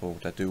weird people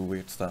that do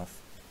weird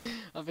stuff.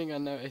 I think I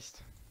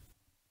noticed.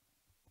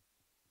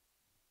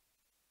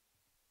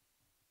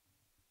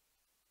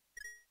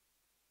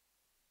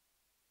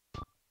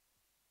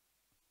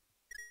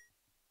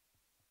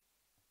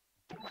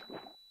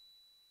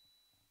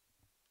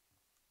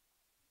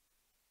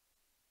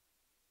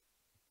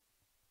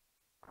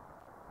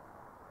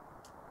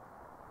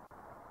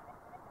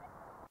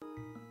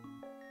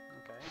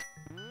 Okay.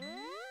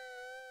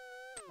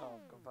 Oh,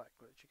 got that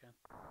glitch again.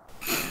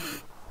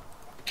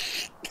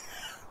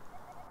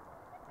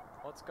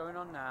 What's going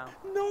on now?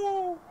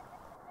 No!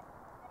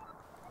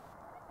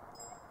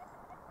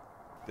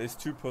 There's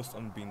 2 posts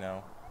on B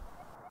now.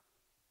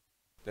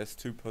 There's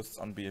 2 posts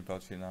on B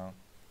about you now,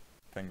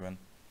 Penguin.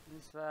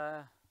 Is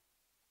there?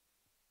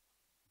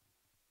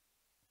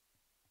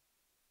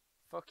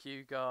 Fuck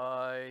you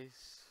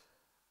guys.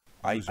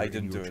 I User in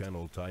didn't do your it.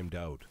 channel timed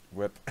out.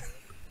 Whip.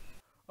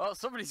 Oh,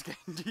 somebody's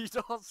getting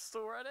DDoSed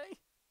already.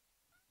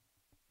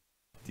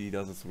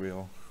 DDoS is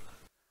real.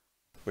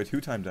 Wait,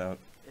 who timed out?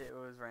 It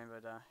was Rainbow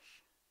Dash.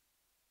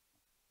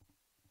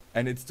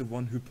 And it's the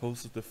one who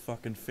posted the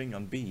fucking thing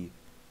on B.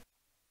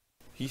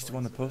 He's the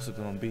one that posted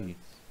it on B.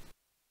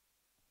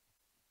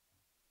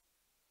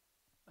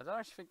 I don't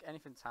actually think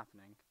anything's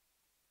happening.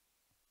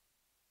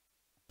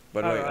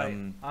 By the way,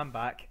 Alright, I'm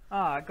back.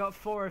 Ah, I got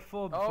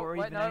 404 before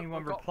wait, even no, anyone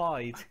we've got-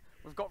 replied.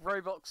 We've got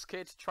Roblox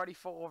Kid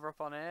 24 up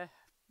on here.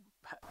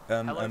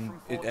 Hello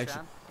from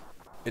 4chan.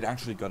 it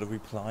actually got a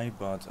reply,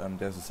 but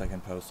there's a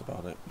second post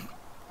about it.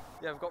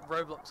 Yeah, we've got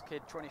Roblox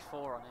Kid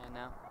 24 on here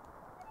now.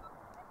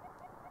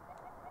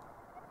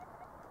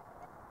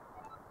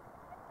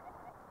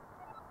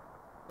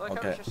 I like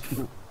Okay.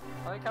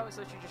 I like how it's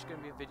literally just going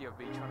to be a video of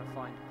me trying to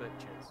find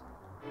glitches.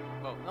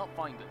 Well, not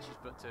find glitches,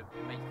 but to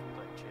make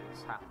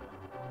glitches happen.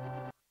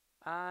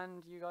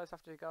 And you guys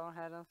have to go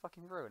ahead and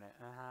fucking ruin it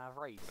and have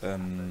raids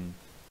happen.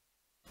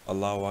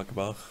 Allahu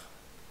Akbar.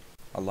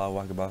 Allahu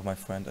Akbar, my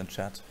friend in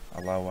chat.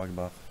 Allahu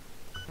Akbar.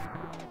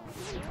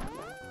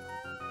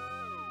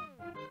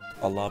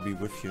 Allah be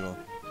with you.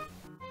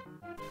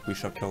 We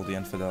shall kill the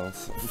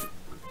infidels.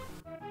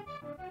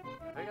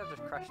 I think I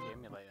just crashed the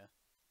emulator.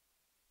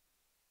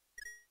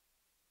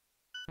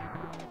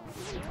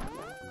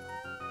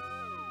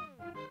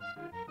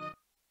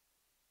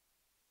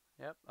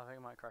 Yep, I think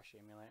I might crash the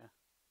emulator.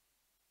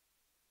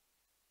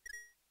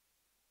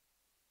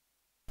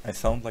 I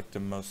sound like the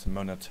most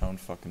monotone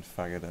fucking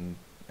faggot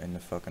in the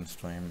fucking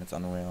stream. It's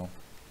unreal.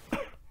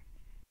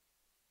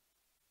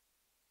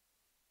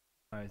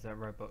 Oh, is that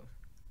Roblox?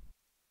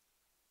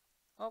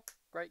 Oh,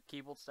 great,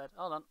 keyboard's dead.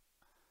 Hold on.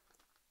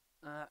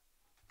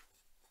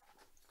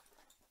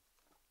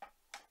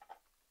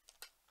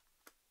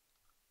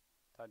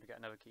 Time to get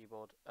another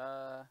keyboard.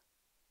 What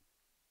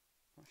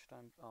should I...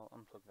 I'll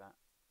unplug that.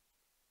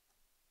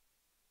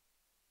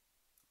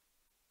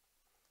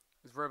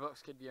 Is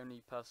Roblox Kid the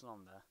only person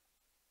on there?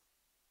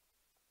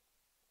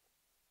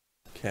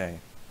 Okay.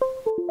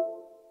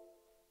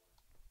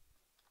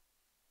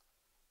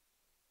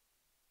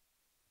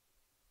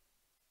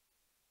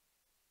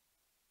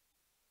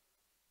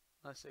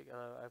 Let's see,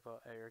 over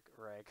Eric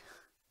Reg.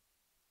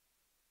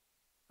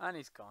 And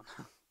he's gone.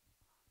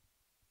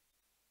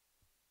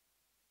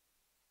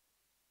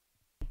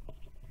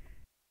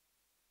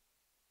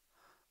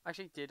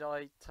 Actually, did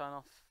I turn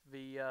off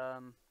the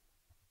fan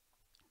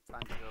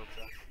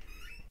filter?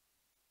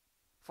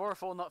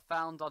 404 not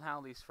found on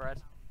Howley's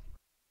thread.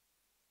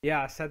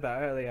 Yeah, I said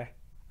that earlier.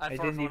 And I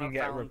 404 didn't even not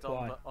get a found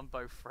reply. on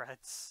both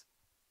threads.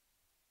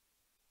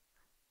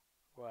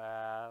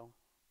 Wow.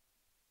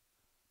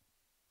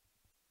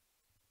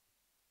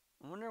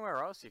 I'm wondering where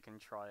else you can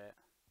try it.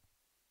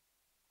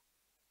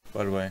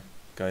 By the way,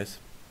 guys.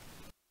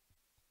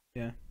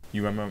 Yeah.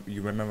 You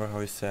remember how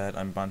I said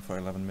I'm banned for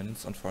 11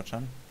 minutes on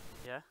 4chan?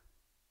 Yeah?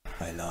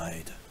 I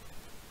lied.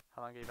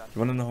 How long are you banned? You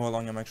wanna know how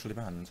long I'm actually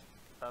banned?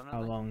 Permanently?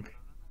 How long?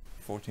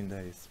 14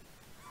 days.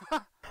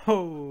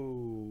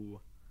 Oh.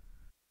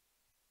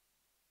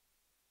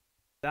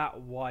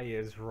 That Y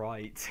is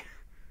right.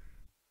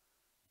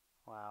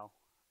 Wow.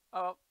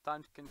 Oh well,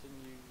 time to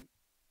continue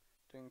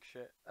doing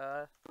shit.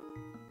 There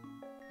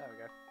we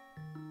go.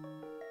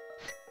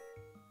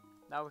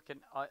 Now we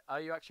can...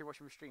 Are you actually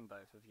watching the stream,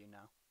 both of you,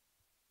 now?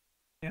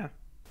 Yeah.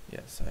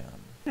 Yes, I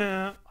am.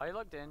 Yeah. Are you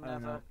logged in? I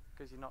don't Never? know.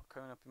 Because you're not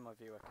coming up in my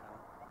view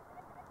account.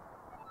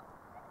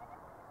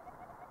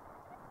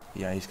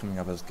 Yeah, he's coming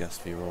up as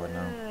guest viewer right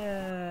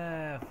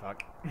now.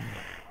 Fuck.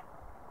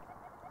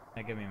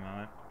 Now give me a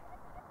moment.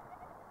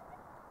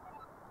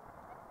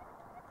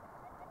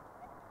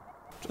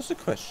 Just a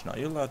question, are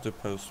you allowed to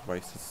post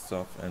racist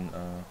stuff in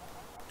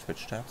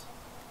Twitch chat?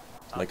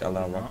 Like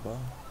Allah Absolutely not. Akbar?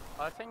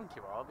 I think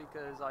you are,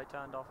 because I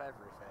turned off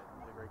everything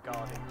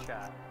regarding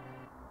chat.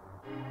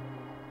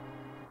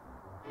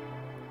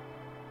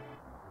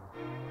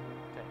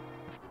 Okay.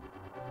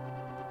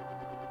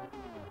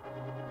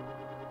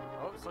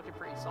 Oh, it's looking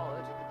pretty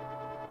solid.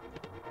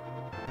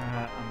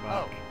 I'm back.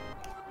 Oh!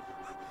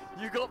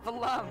 You got the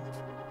lamp!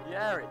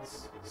 Yeah,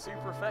 it's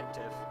super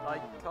effective. I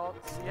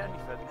can't see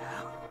anything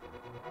now.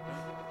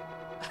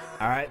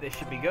 Alright, this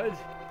should be good.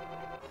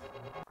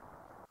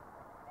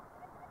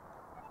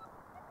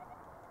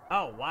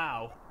 Oh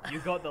wow, you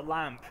got the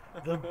lamp.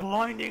 The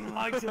blinding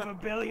light of a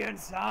billion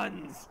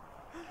suns!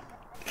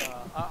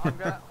 I'm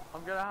gonna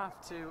have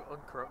to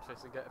uncorrupt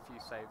this and get a few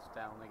saves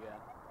down again.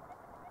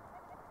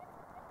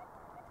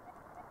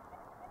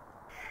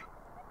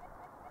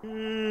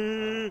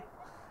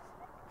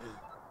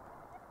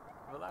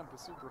 The lamp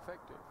is super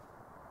effective.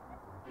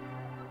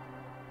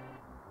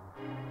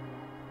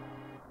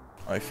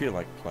 I feel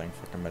like playing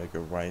fucking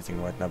Medical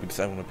Rising right now because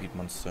I want to beat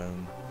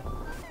Monsoon.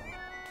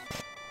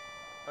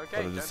 Okay, But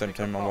at the don't same pick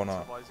time up I box,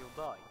 wanna- otherwise you'll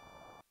die.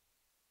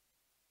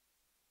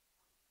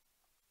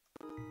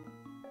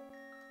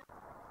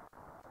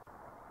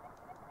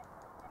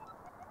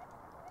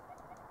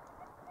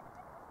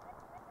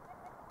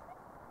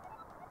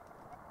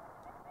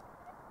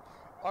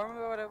 I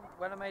remember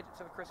when I made it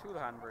to the Chris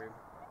Houlihan room.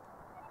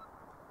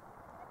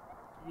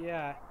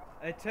 Yeah,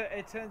 it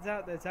turns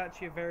out there's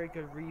actually a very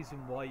good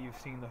reason why you've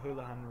seen the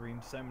Houlihan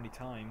room so many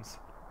times.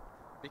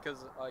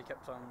 Because I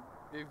kept on...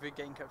 the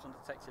game kept on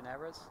detecting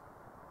errors.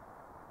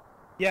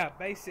 Yeah,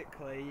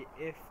 basically,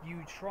 if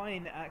you try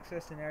and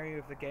access an area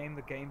of the game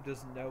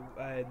doesn't know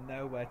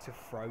where to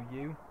throw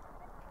you.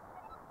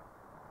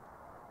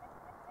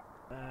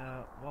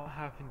 What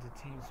happened to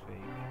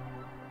TeamSpeak?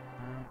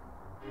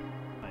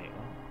 Wait,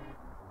 what?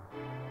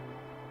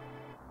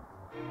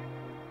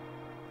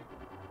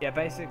 Yeah,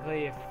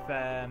 basically, if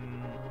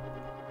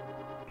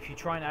you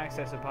try and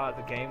access a part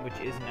of the game which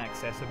isn't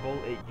accessible,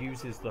 it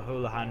uses the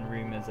Houlihan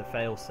room as a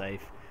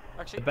failsafe.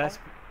 Actually,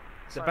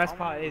 The best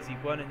part is he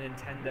won a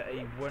Nintendo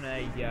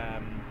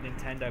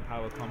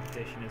Power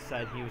competition and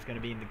said he was going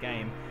to be in the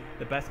game.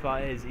 The best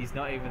part is he's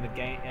not even in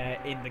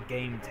the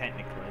game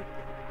technically.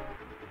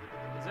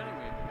 He's only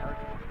an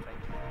American,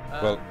 I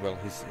think. Well,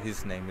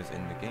 his name is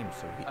in the game,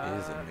 so he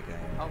is in the game.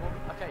 Oh, well,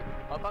 okay,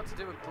 I'm about to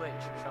do a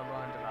glitch, which I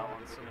learned about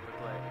on Son of a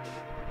Glitch.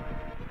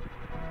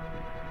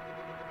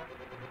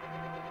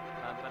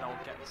 And then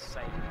I'll get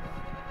saved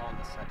on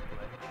said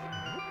glitch.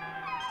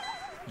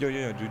 Yo,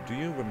 do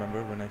you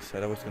remember when I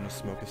said I was gonna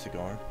smoke a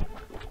cigar?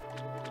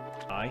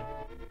 Aye.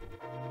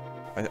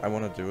 I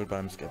wanna do it, but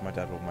I'm scared my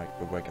dad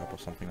will wake up or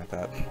something like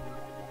that.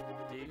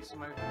 Do you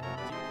smoke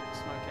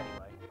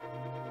anyway?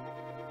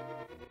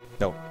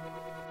 No.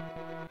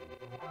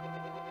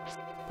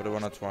 But I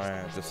wanna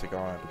try the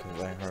cigar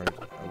because I heard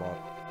a lot.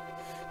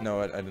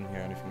 No, I didn't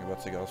hear anything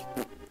about cigars.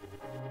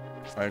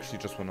 I actually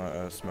just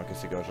wanna smoke a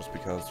cigar just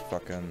because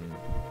fucking...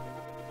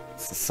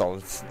 It's a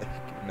solid snake.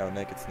 No,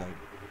 naked snake.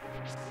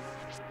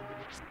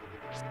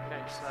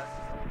 Okay,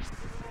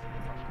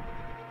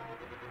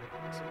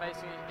 so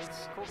basically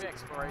it's called the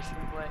exploration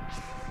glitch,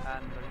 and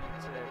I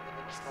need to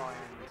try and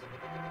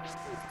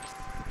through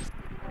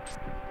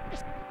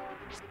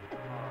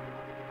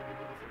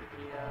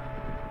here.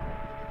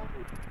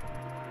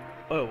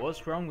 Oh,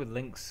 what's wrong with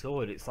Link's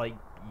sword? It's like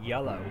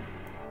yellow.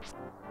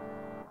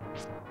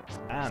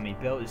 Damn, he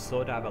built his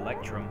sword out of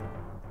Electrum.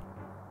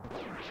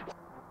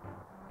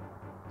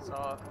 So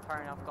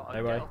apparently I've got to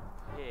Anyway. get up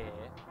here,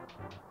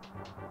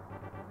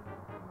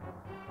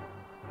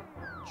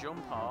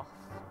 jump off.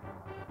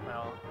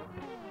 Well,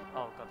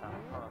 oh goddamn,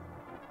 hold on.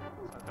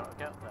 So I've got to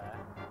get up there.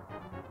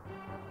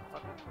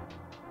 Fuck.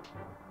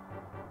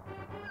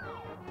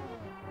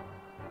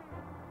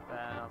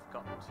 Then I've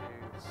got to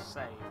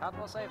save. How do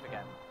I save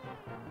again?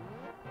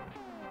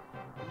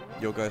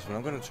 Yo guys, when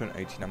I'm gonna turn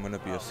 18, I'm gonna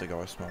be a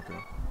cigar smoker.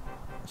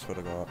 I swear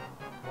to God.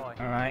 Why?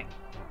 Alright,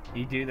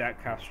 you do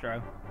that,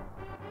 Castro.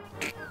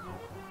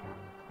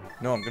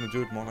 No, I'm gonna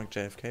do it more like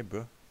JFK,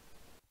 bro.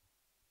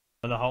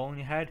 With a hole in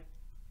your head?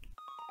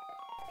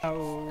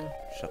 Oh.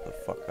 Shut the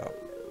fuck up.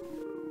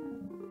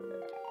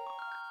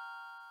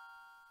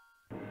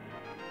 Okay,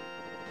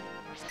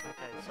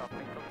 so I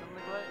think I've done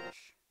the glitch.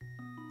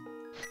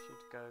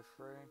 Should go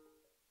through.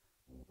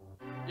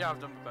 Yeah, I've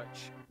done the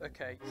glitch.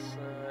 Okay,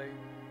 so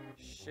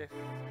shift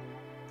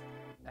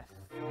F4,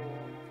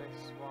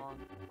 this one.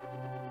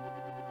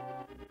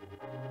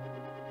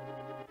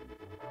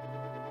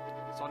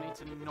 So I need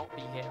to not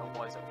be hit,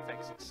 otherwise it'll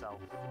fix itself.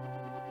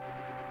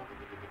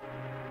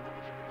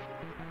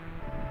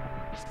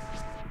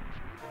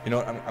 You know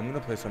what, I'm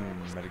gonna play some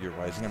Metal Gear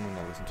Rising. I'm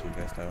gonna listen to you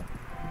guys now.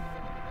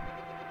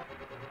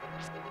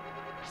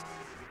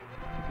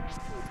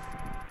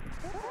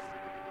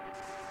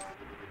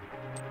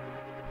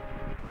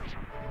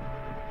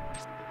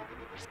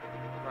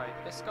 Right,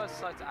 this guy's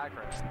decided to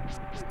aggro.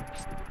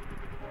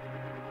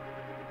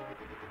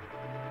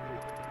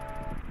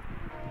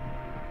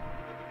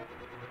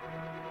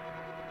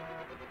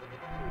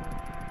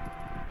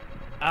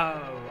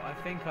 Oh, I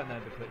think I know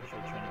the glitch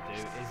you're trying to do.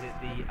 Is it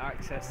the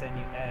access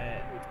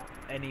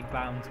any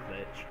bounds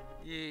glitch?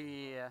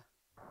 Yeah.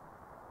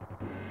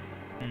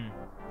 Hmm.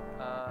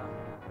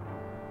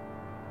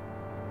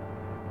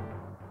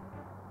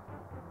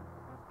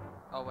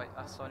 Oh wait,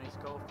 so I need to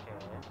go up here.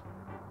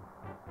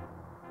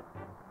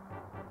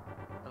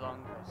 Along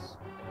this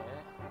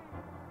here.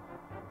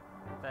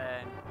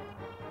 Then...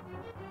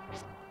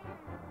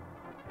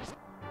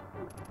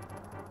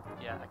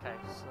 Yeah, okay,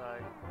 so...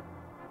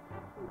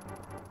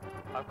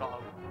 I've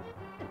got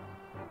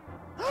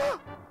a...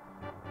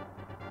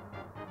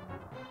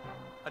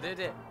 I did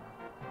it!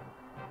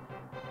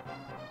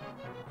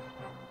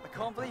 I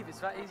can't believe it's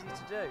that easy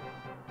to do.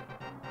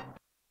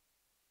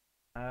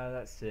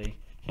 Let's see.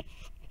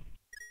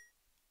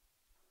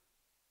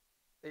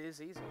 It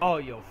is easy. Oh,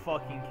 you're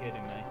fucking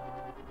kidding me.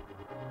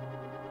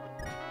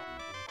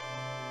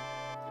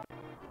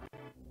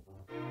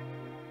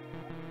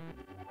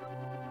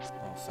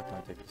 Oh, suck my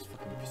dick, this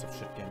fucking piece of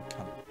shit game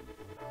cunt.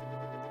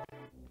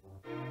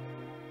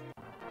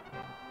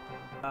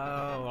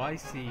 Oh, I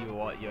see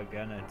what you're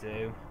gonna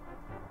do.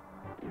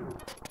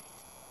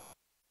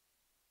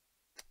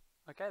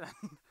 Okay then.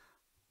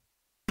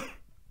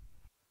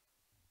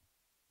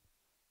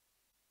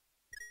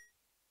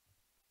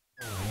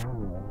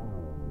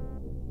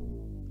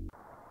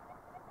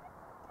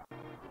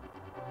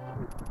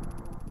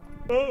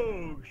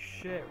 Oh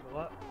shit,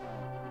 what?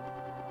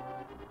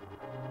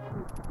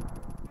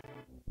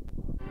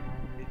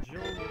 Did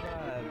your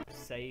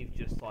save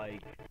just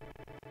like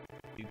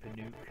super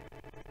nuke?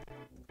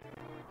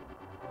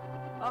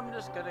 I'm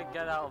just gonna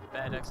get out of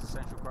bed,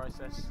 existential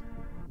crisis.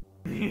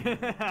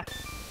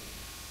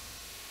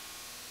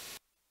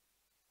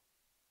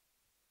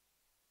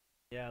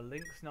 Yeah,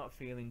 Link's not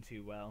feeling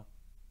too well.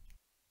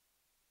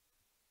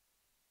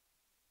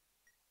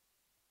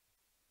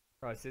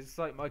 Right, so it's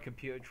like my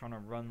computer trying to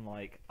run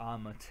like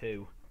Arma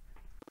 2.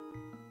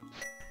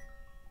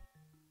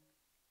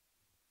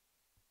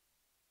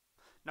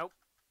 Nope.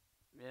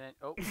 Yeah,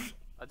 oh, did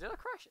I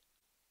crash it?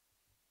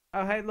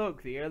 Oh hey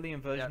look, the alien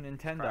version Yep,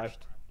 Nintendo.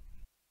 crashed.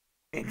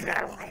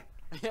 Exactly.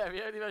 Yeah,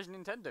 the only version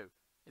Nintendo.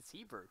 It's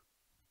Hebrew.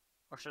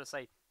 Or should I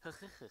say,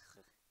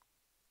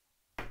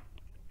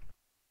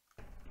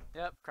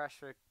 Yep, crash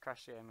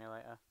the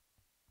emulator.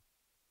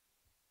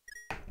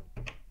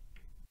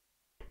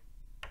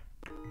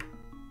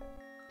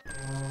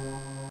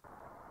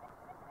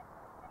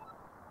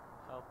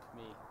 Help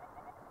me.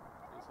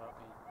 Please help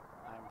me.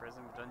 I am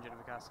imprisoned in the dungeon of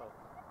a castle.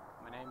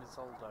 My name is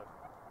Zoldo.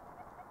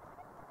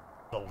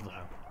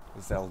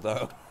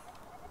 Zelda.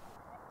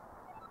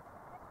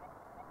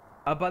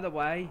 By the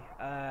way,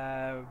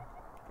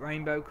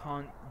 Rainbow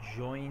can't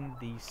join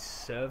the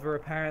server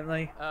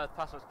apparently. The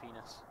password's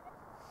penis.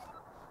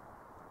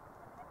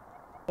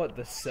 What,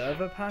 the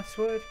server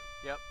password?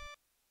 Yep.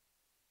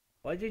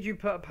 Why did you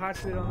put a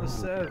password on the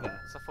server?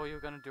 So I thought you were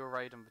gonna do a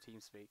raid on the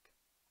TeamSpeak.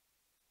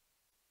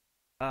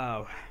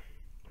 Oh.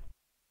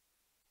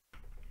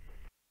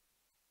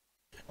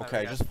 Okay,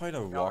 I yeah. just find a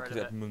Got rock rid of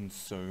at it.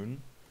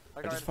 Moonsoon.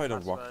 I got just rid find a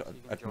of the rock password,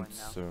 you can at join now.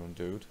 Moonsoon,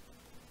 dude.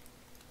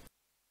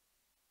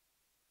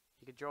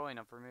 You can join,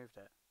 I've removed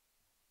it.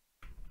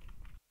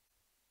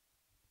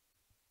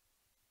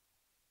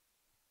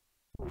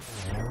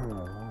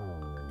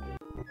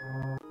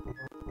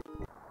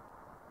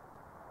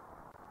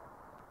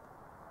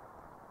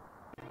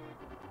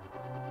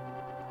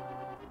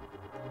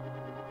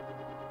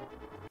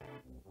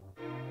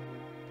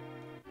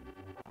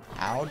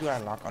 How do I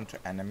lock onto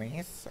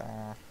enemies?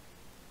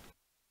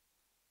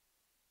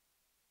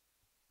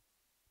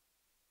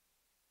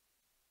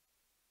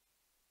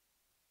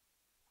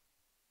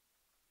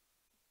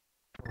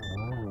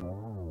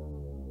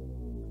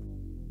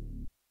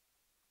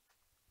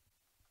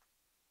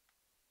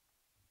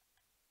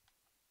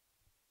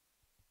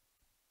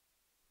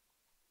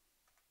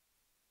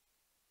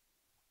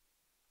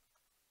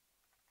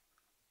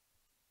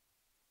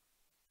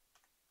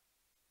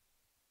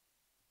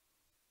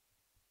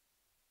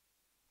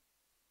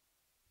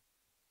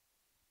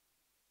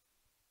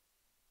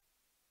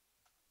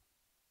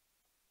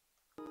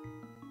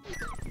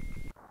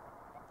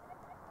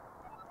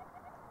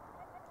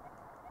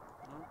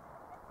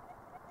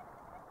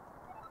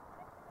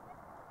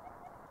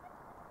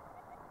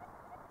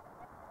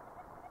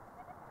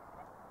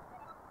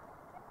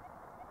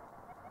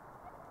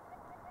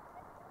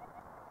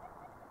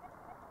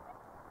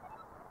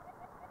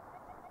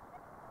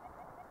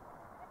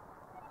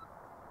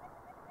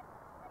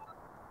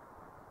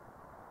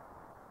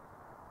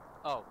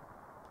 Oh.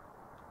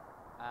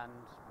 And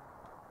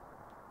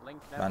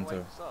Link never Banter.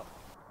 wakes up.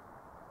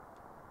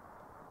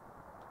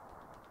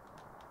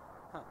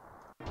 Huh.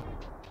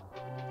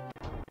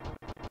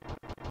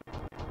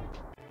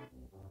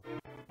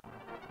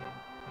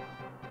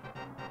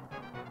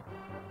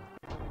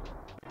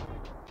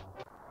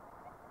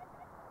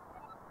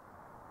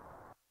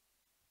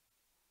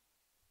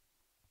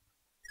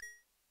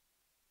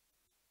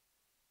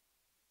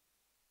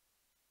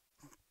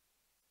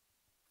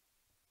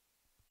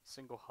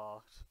 Single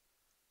heart.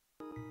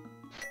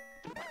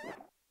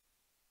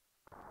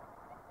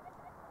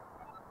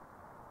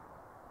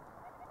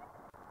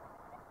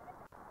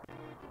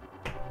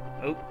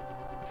 Oh.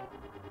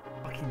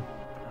 Fucking.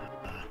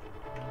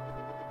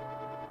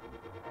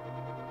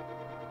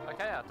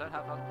 Okay, I don't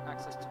have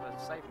access to a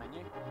save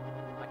menu.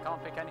 I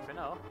can't pick anything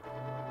up.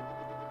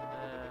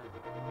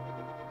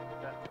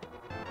 Yeah.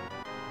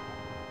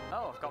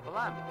 Oh, I've got the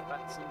lamp.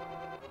 That's in...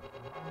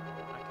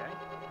 Okay.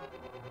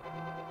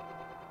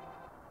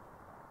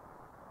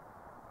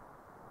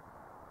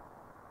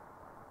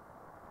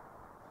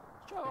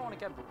 Do I want to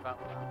get without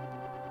the lamp?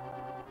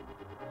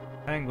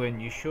 Penguin,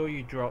 you sure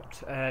you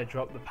dropped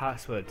the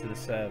password to the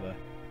server?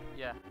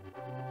 Yeah.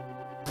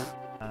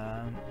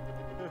 Um.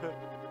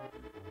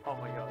 Oh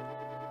my god.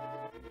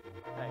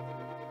 Hey.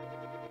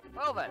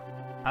 Well then.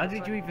 How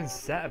did you even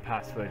set a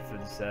password for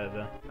the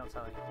server? Not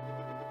telling.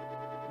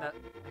 No.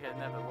 Okay,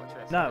 never. Watch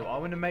this. No, I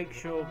want to make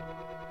sure.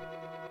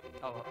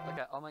 Oh,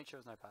 okay. I'll make sure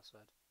there's no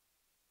password.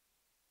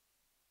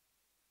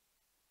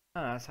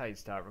 Oh, that's how you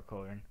start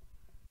recording.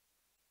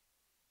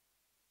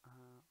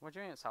 What do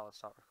you mean it's how I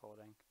start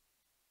recording?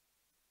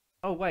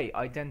 Oh wait,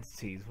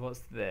 identities.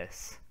 What's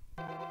this?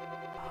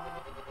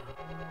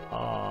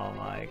 Oh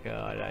my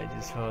god! I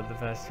just heard the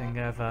best thing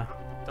ever.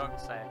 Don't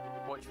say it.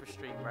 Watch the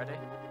stream. Ready?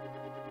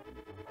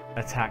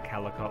 Attack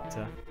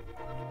helicopter.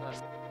 Uh,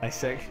 I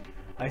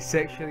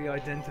sexually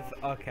identify.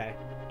 Okay.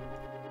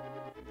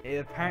 He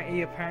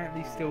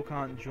apparently still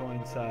can't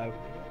join. So,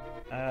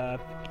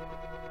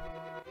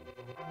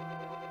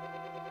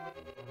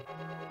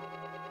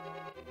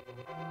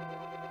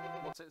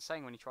 What's it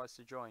saying when he tries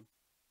to join?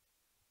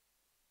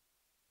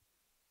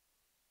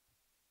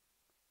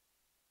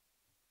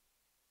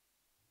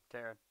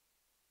 Karen.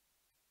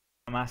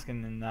 I'm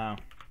asking him now.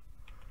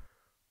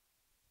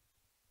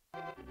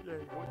 Yeah,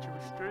 watching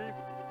the stream.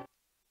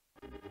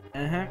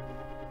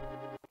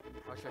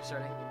 Watch this,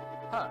 ready?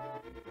 Huh.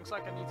 Looks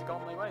like I need to go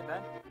on my way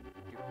then.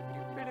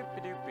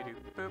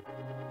 Boop.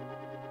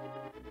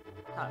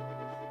 Huh.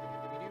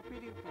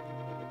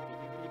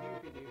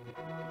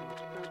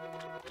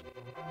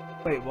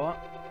 Wait, what?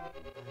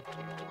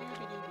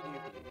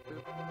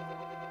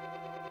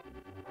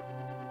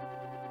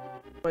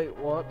 Wait,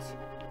 what?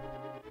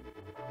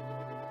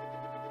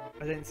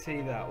 I didn't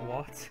see that.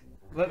 What?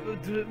 What?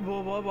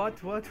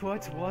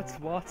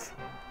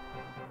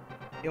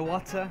 Your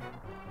water?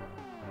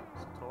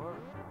 Store.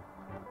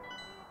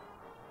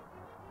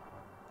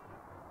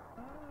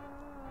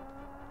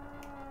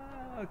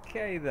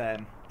 Okay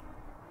then.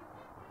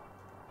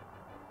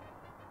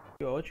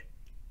 George?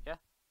 Yeah?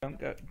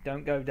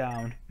 Don't go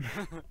down.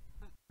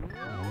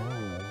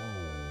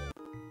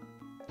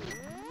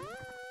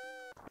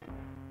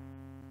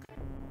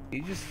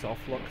 You just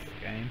soft lock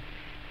the game.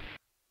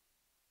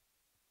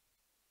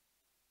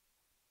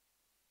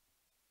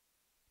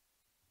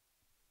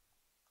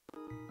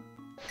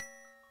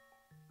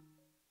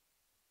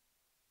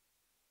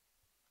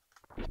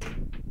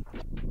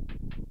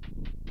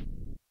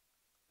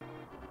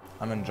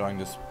 I'm enjoying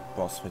this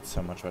boss fight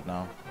so much right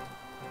now.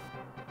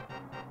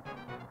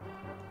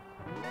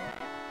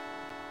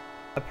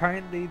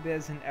 apparently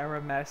there's an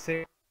error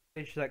message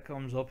that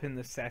comes up in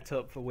the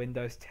setup for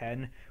Windows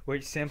 10,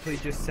 which simply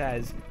just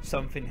says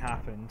something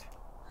happened.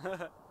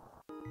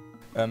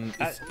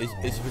 It's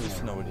really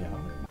snowy, yeah.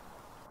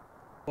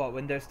 What,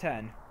 Windows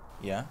 10?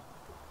 Yeah.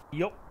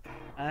 Yup,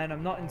 and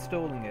I'm not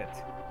installing it.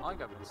 I'm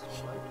going to install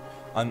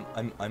it.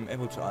 I'm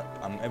able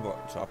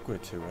to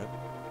upgrade to it.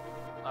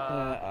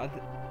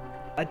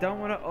 I don't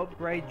want to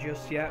upgrade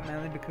just yet,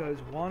 mainly because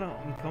one,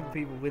 I'm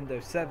comfy with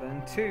Windows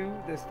 7, two,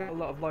 there's still a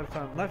lot of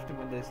lifetime left in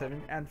Windows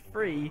 7, and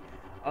three,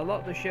 a lot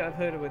of the shit I've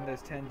heard of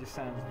Windows 10 just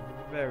sounds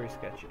very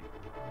sketchy.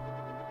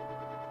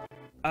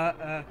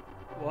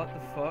 What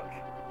the fuck?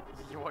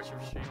 You're watching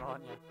stream,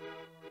 aren't you?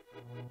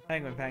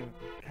 Penguin,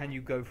 can you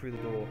go through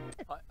the door?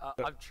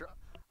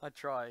 I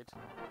tried.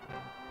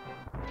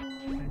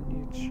 Can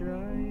you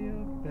try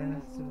your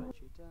best?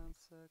 But you don't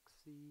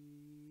succeed.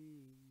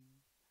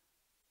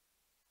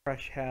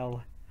 Fresh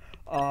hell.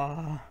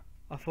 Ah,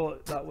 I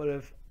thought that would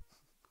have...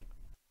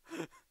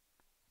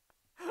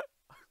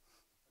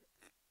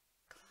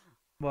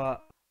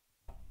 What?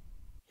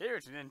 Here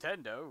at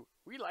Nintendo,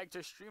 we like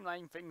to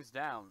streamline things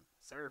down.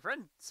 So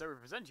we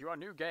present you our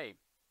new game,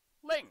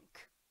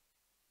 Link.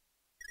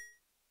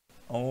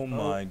 Oh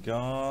my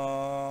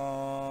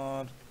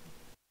god.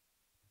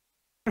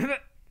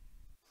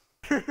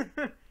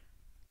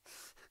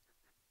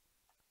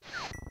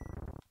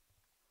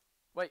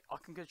 Wait, I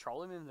can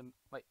control him in the...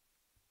 Wait.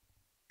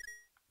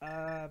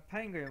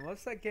 Penguin,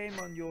 what's that game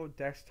on your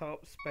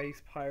desktop,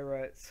 Space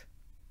Pirates?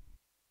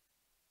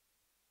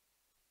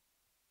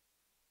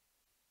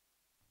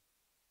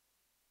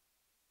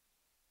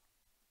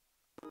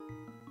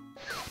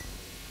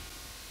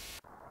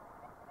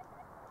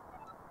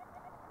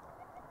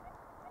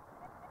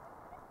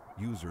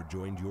 User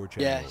joined your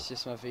channel. Yeah, it's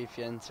just my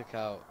VPN took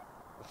out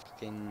the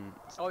fucking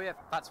Oh yeah,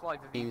 that's why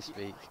the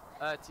TeamSpeak.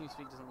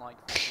 TeamSpeak doesn't like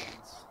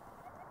VPNs.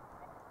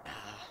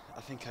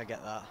 I think I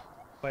get that.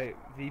 Wait,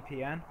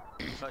 VPN?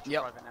 Virtual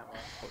Yep. private network.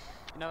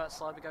 You know that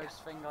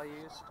CyberGhost thing I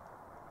use?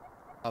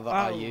 That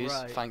I Oh, use,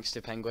 right. thanks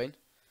to Penguin.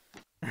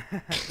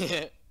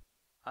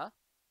 Huh?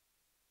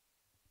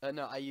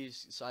 No, I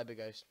use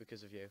CyberGhost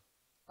because of you.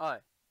 Oh.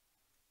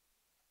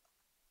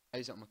 I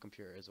use it on my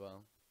computer as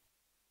well.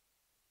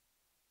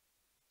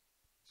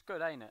 It's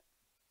good, ain't it?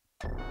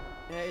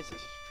 Yeah, it is.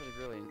 It's pretty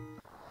brilliant.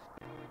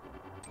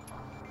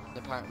 And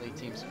apparently,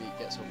 TeamSpeak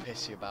gets all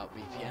pissy about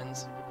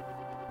VPNs.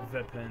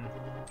 Vipin.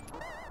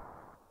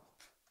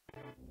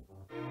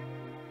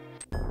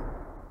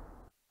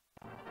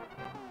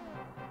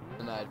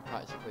 And I had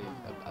practically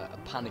a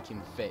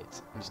panicking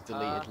fit and just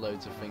deleted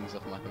loads of things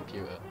off my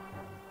computer.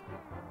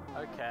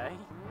 Okay.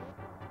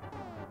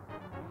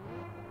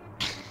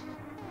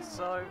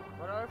 So,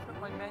 when I open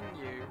up my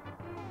menu,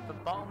 the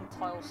bottom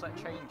tile set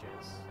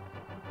changes.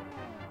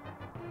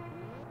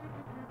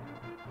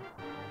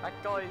 That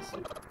guy's...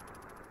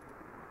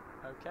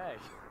 Okay.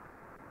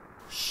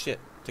 Shit,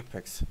 dick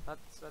pics.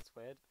 That's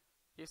weird.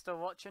 You still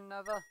watching,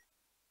 Never?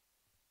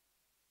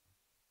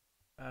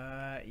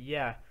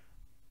 Yeah.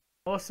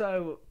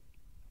 Also,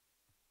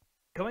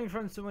 coming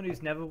from someone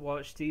who's never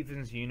watched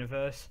Steven's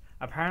universe,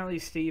 apparently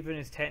Steven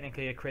is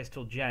technically a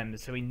crystal gem,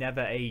 so he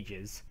never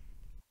ages.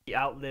 He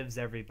outlives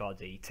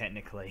everybody,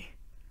 technically.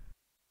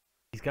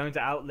 He's going to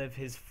outlive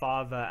his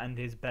father and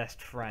his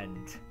best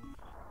friend.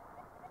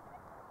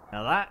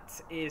 Now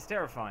that is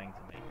terrifying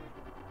to me.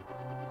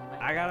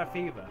 I got a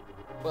fever.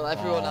 Well,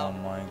 everyone Oh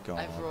my god.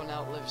 everyone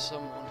outlives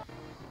someone.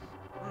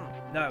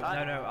 No,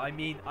 I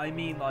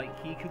mean,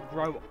 like, he could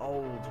grow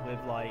old with,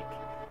 like,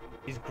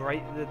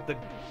 the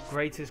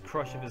greatest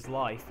crush of his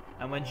life,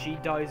 and when she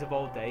dies of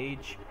old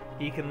age,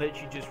 he can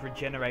literally just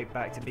regenerate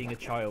back to being a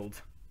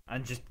child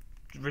and just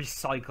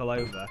recycle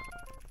over.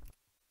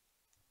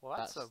 Well,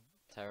 that's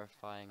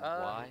terrifying. Uh,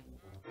 Why?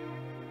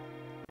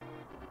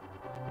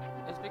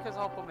 It's because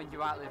ultimately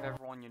you outlive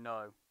everyone you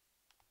know.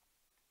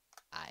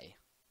 Aye.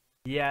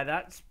 Yeah,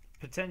 that's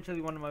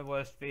potentially one of my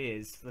worst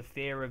fears, the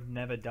fear of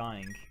never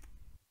dying.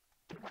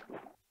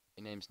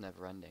 Your name's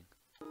never ending.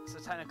 So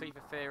technically the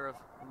fear of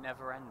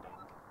never ending.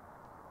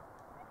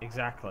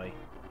 Exactly.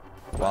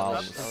 Wow,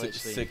 I sick, literally-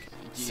 sick,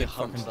 you sick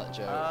humped fucking, that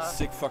joke.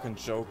 sick fucking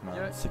joke, man.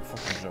 Yeah. Sick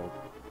fucking joke.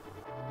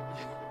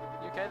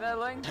 You okay there,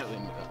 Link? No,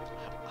 Link,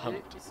 You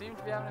humped. seem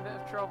to be having a bit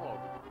of trouble.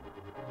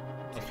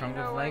 What's Do you wrong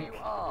know with where Link? you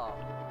are?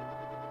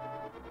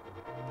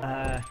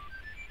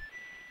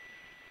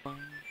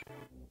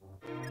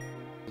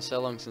 It's so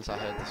long since I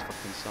heard this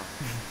fucking song.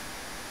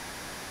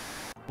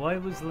 Why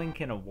was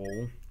Link in a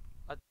wall?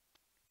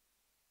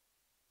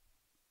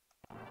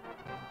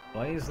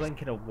 Why is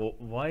Link in a wall?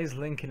 Why is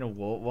Link in a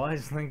wall? Why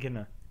is Link in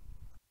a...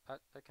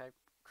 Okay,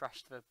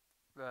 crashed the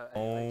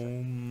Oh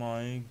elevator.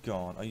 my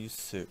god, are you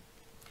sick?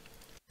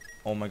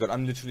 Oh my god,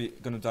 I'm literally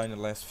gonna die in the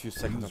last few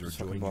seconds of User this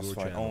fucking joined boss your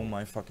fight. channel. Oh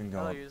my fucking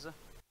Hello, god. user.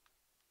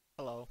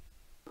 Hello.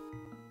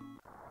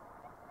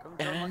 Come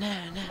join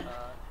my...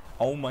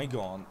 Oh my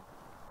god.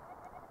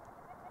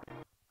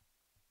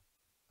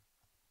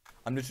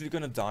 I'm literally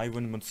gonna die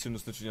when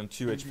Monsuno's literally on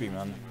 2 HP,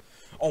 man.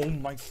 Oh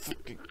my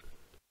fucking...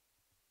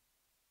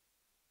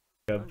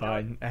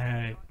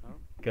 Goodbye.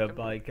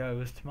 Goodbye,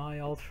 ghost, my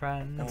old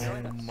friend.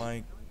 Oh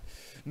my...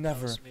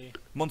 Never. That was me.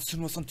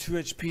 Monsoon was on 2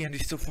 HP and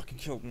he still fucking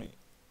killed me.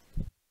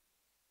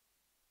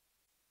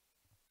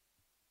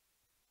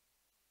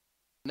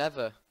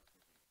 Never.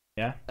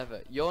 Yeah?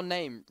 Never. Your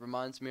name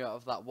reminds me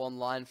of that one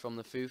line from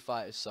the Foo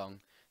Fighters song,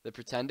 The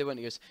Pretender, when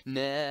it goes,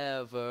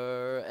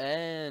 never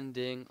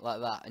ending, like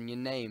that. And your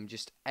name,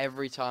 just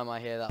every time I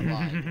hear that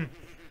line,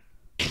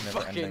 Never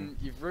fucking, ending.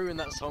 you've ruined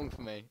that song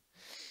for me.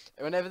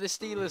 Whenever the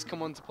Steelers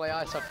come on to play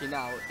ice hockey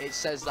now, it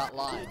says that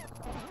line.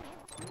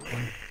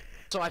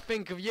 So I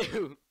think of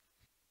you.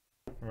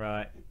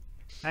 Right.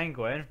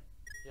 Penguin,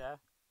 Yeah.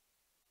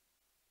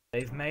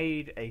 they've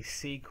made a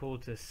sequel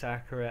to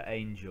Sakura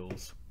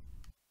Angels.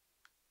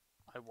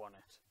 I want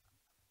it.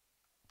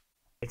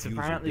 It's User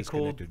apparently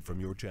called... disconnected from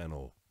your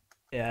channel.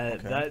 Yeah,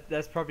 Okay.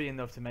 that's probably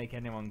enough to make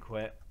anyone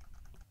quit.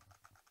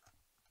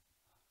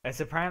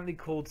 It's apparently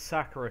called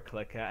Sakura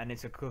Clicker, and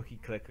it's a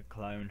Cookie Clicker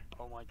clone.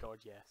 Oh my god,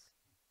 yes.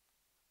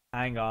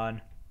 Hang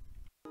on.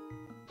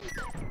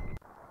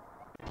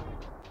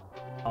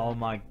 Oh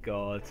my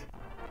god.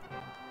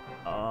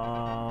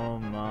 Oh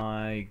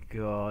my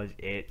god,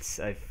 it's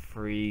a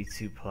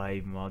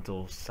free-to-play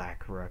model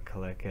Sakura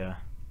Clicker.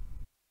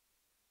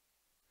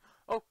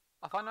 Oh,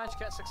 I finally managed to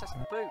get a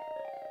successful boot.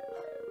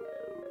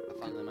 I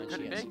finally managed to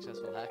Could it get a be?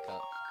 successful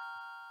haircut.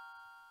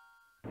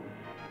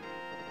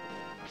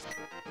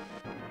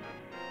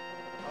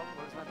 Oh,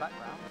 where's my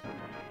background?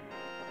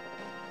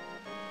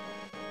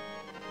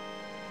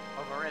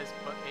 Oh, there is,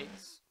 but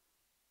it's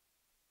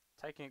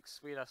taking its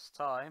sweet ass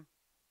time.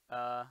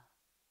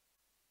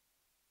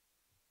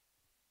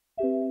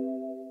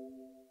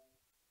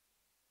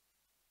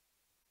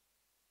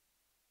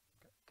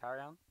 Carry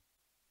on.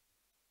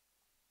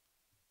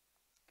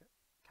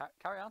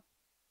 Carry on.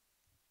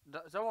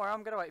 Don't worry,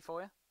 I'm gonna wait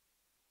for you.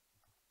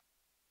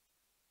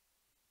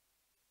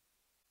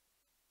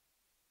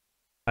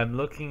 I'm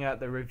looking at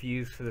the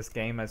reviews for this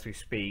game as we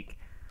speak.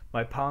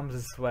 My palms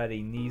are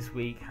sweaty, knees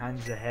weak,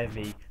 hands are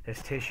heavy,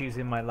 there's tissues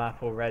in my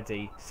lap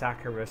already.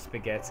 Sakura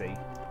spaghetti.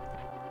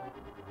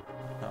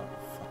 Oh,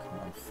 fucking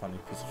unfunny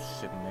piece of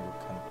shit, nigga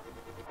cunt.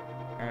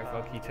 Alright,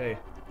 fuck you too. Okay.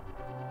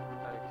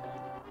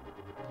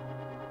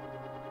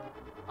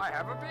 I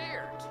have a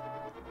beard.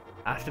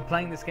 After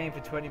playing this game for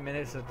 20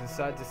 minutes, I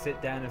decided to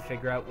sit down and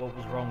figure out what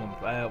was wrong,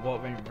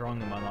 what went wrong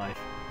in my life.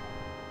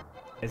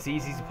 It's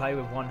easy to play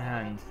with one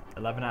hand,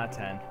 11 out of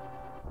 10.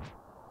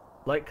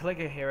 Like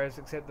clicker heroes,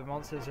 except the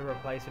monsters are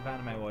replaced with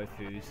anime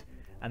waifus,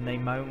 and they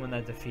moan when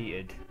they're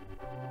defeated.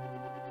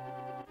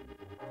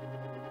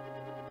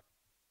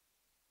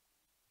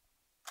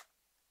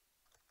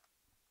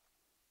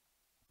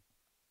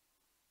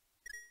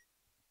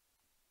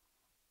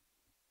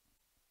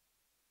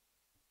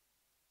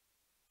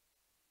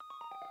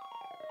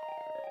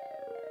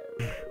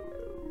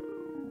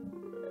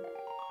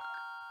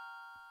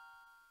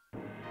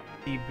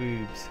 See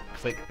boobs,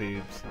 click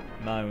boobs,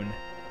 moan,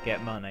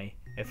 get money.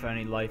 If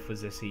only life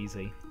was this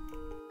easy.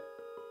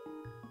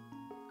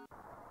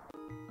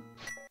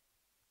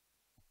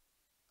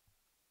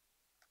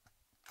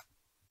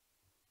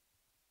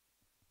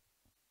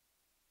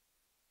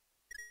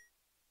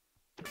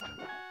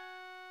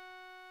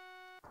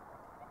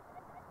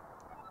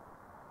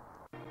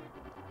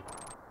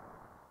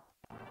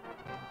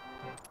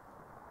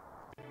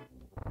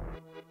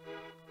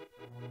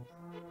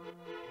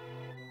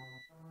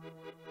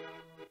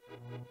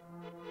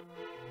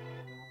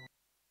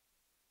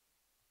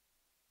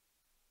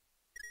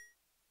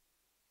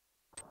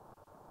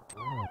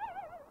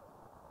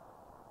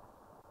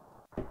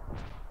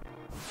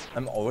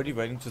 I'm already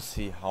waiting to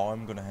see how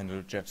I'm gonna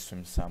handle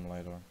Jetstream Sam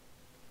later.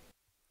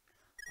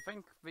 I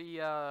think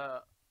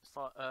the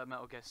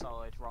Metal Gear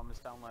Solid ROM is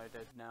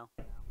downloaded now.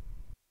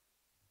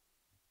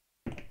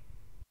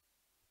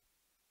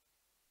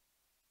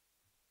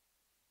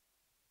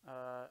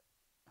 I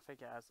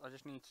think it has. I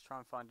just need to try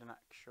and find an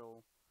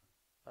actual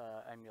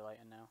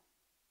emulator now.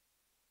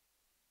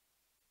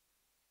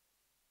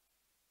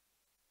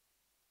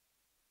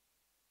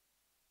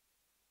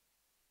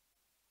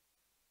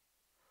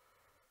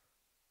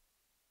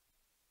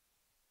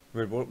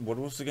 Wait, what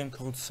was the game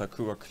called?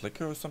 Sakura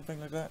Clicker or something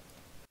like that?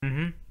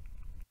 Mm-hmm.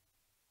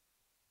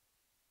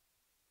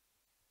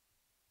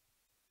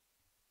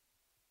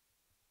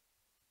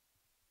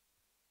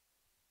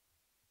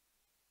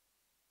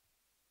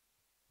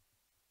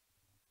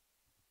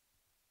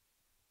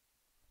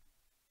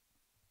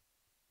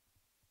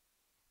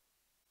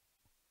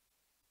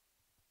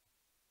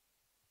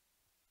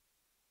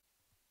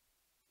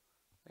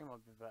 I think it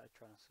might be better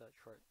trying to search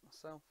for it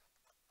myself.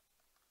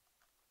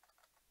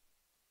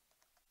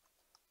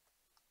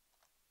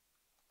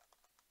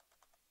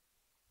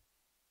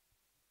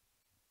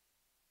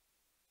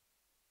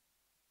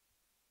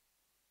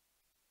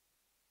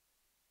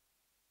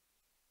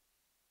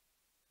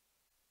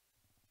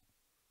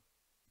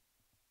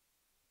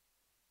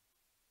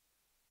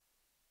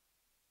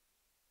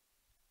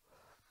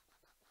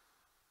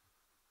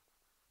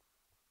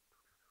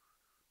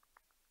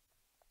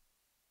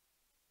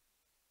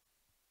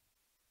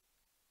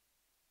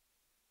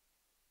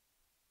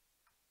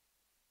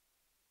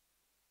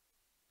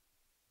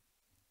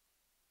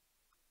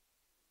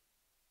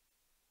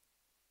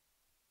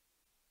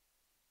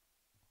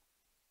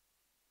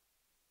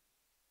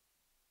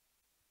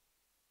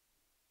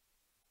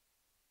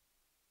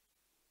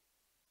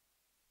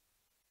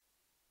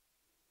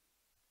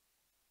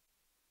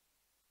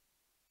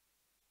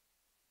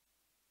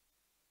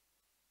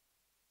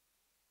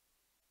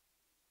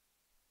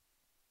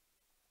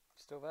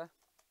 still there?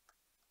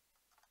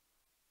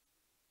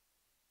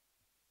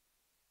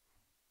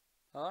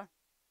 Hello?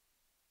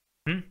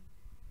 Hmm?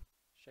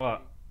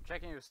 What?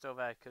 Checking you were still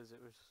there because it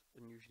was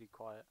unusually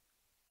quiet.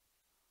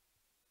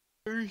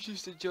 He's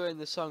just enjoying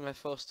the song I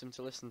forced him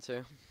to listen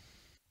to.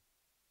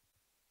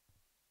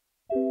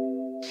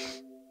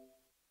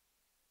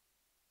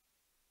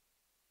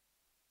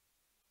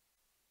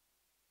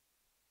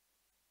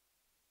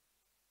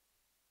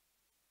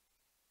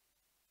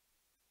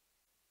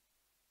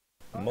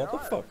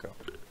 Motherfucker.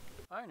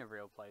 I own a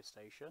real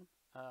PlayStation.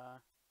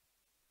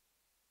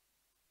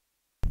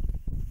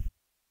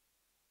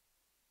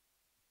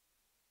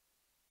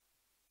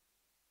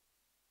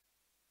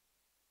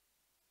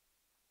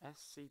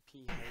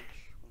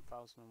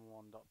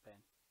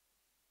 SCPH1001.bin.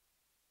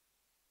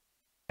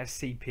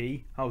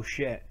 SCP? Oh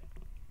shit.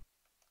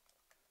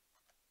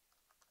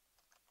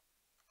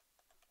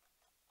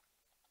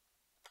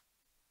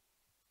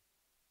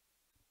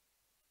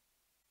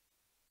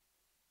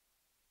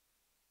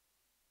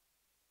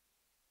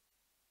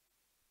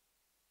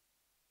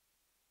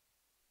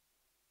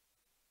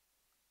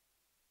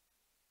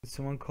 Did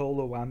someone call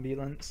the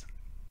ambulance?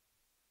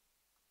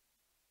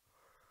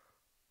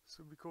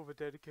 Somebody call the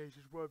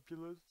dedicated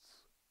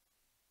ambulance.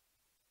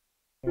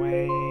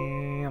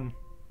 Wham!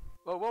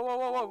 Whoa, whoa, whoa,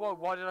 whoa, whoa, whoa,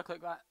 why did I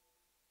click that?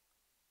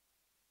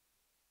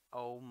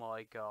 Oh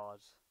my god.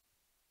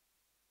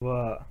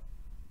 What?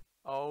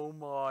 Oh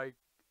my...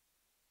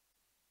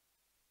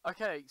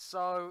 Okay,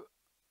 so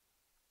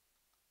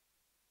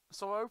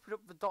I opened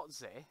up the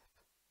 .zip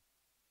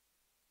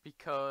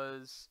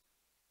because,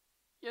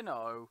 you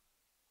know,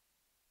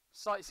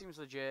 site seems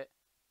legit.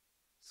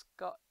 It's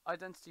got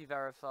identity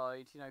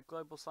verified, you know,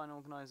 global sign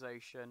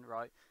organization,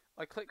 right?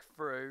 I click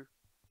through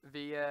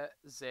via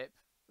zip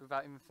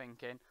without even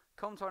thinking,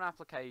 come to an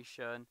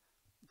application,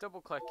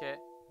 double click it,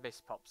 this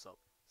pops up.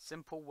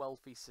 Simple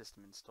wealthy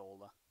system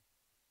installer.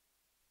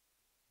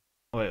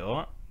 Wait,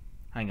 what?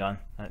 Hang on,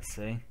 let's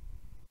see.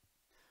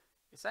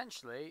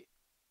 Essentially,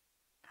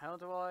 how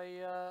do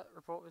I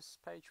report this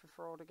page for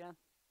fraud again?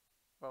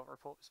 Well,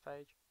 report this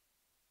page.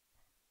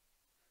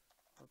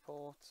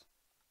 Report.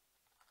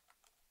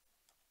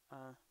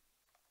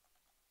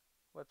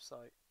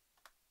 Website.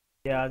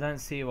 Yeah, I don't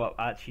see what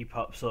actually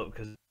pops up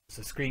because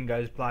the screen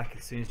goes black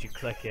as soon as you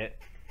click it.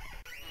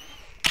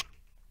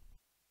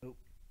 Oh.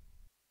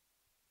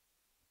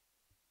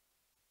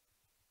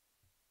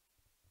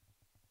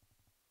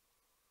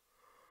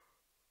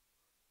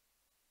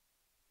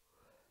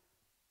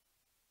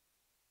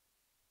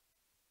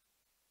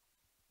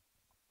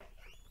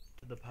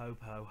 To the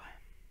popo.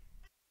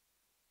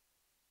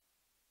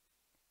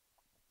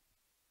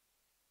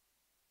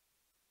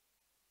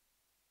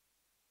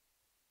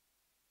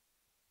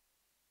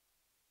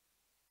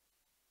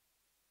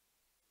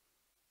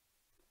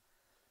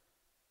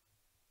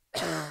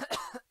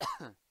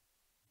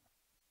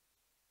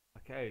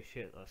 Okay,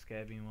 shit, that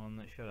scared me more than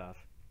it should have.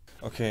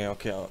 Okay, I've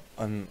got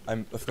him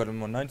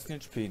on 19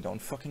 HP. Don't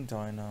fucking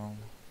die now.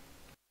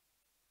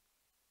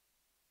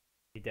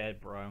 He dead,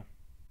 bro.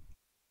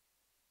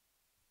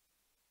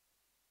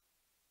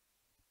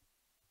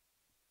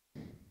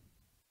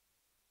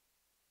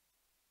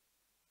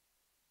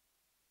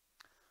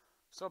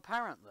 So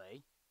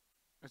apparently,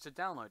 it's a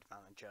download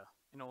manager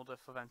in order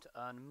for them to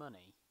earn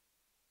money.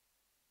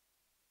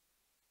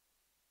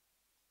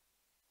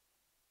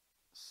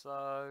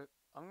 So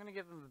I'm going to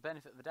give them the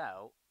benefit of the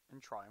doubt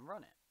and try and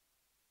run it.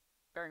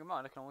 Bearing in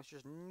mind, I can always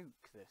just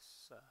nuke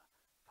this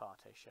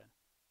partition.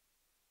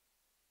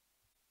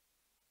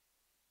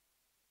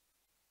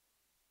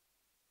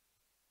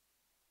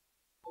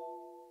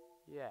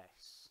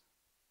 Yes.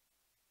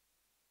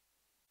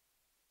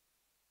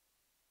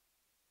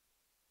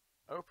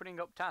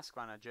 Opening up Task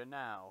Manager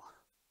now.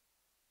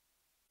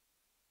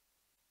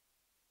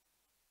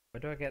 Why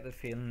do I get the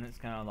feeling it's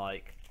gonna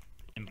like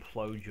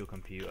implode your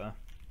computer?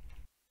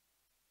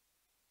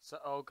 So,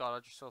 oh god, I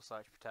just saw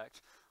Search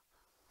Protect.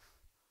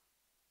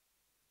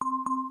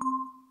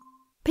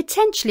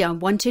 Potentially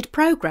unwanted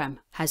program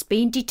has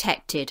been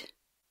detected.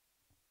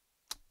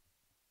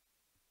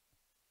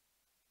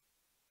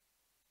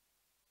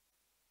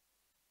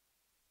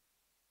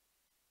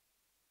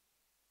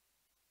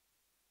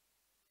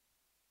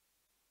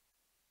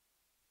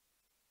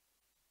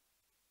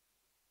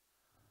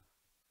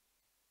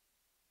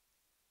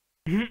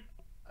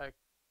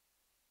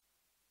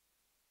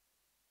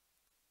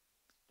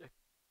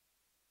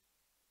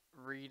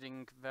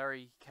 Reading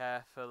very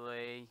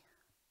carefully.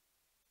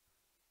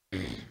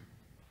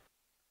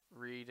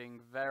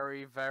 Reading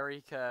very,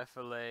 very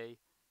carefully.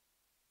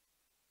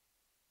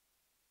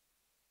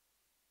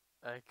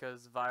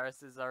 Because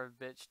viruses are a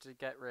bitch to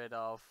get rid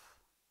of.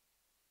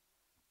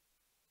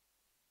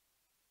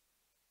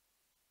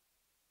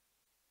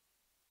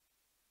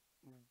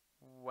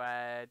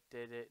 Where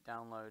did it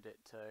download it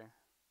to?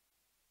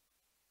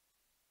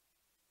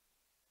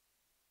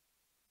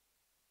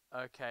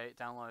 Okay, it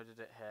downloaded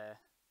it here.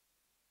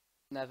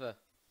 Never.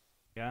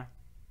 Yeah?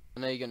 I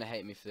know you're gonna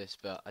hate me for this,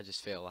 but I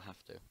just feel I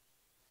have to.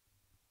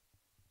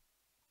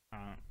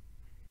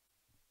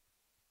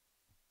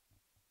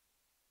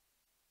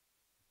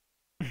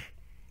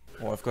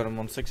 Oh, I've got him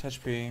on 6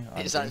 HP.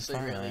 It's doing actually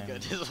really fine.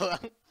 good as well.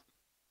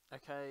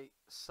 Okay,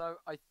 so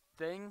I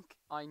think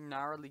I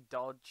narrowly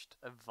dodged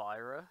a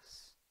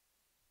virus.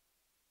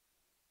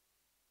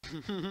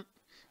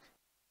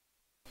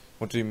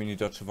 What do you mean you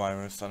dodged a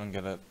virus? I don't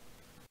get it.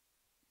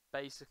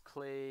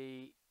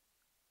 Basically,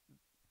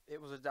 it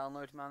was a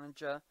download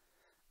manager,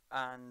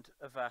 and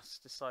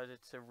Avast decided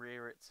to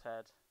rear its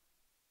head.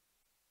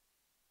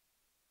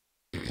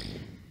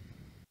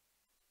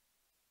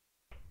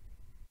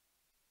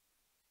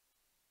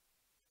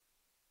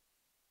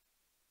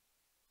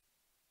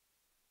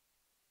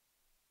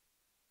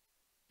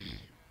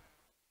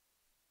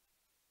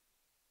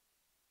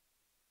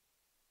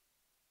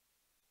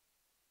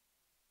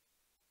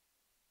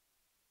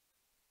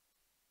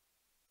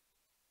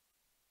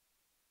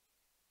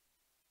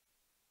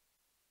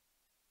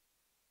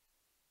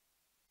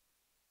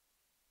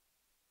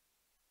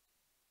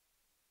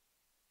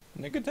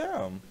 Nigga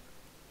down.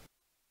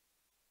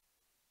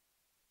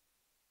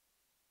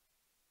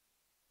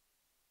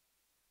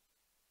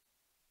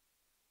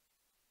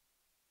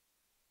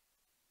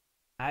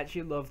 I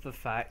actually love the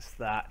fact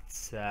that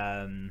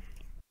the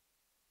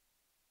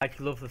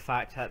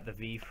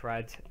V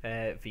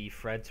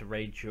thread to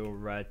raid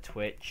your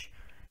Twitch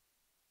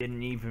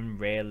didn't even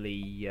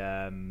really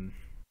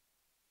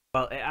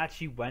well, it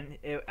actually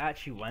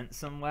went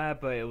somewhere,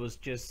 but it was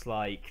just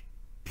like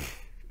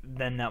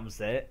then that was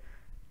it.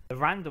 The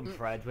random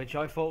thread, which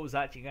I thought was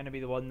actually going to be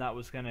the one that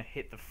was going to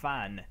hit the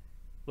fan,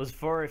 was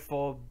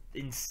 404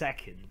 in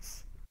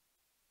seconds.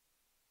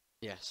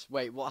 Yes.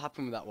 Wait, what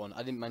happened with that one?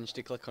 I didn't manage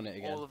to click on it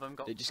again. All of them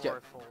got Did it just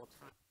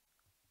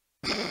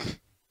 404'd.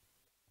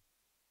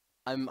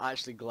 I'm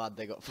actually glad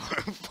they got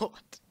 404.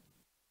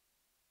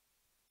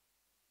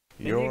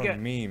 Your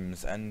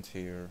memes end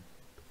here.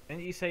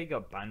 Didn't you say you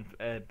got banned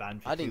for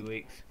I 2 didn't-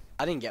 weeks?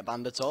 I didn't get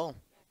banned at all.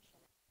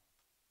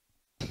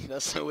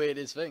 That's the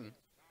weirdest thing.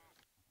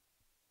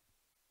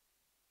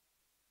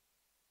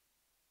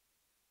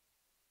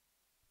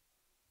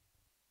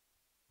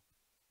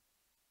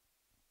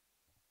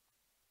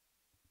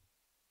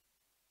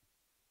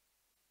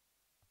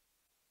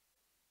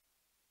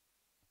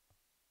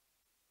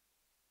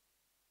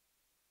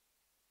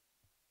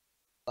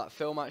 That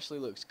film actually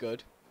looks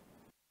good.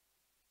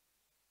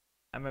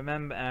 And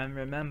remember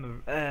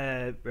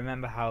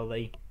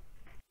Howley.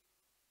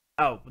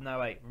 Oh no,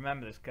 wait.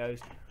 Remember this,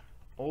 Ghost.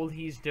 All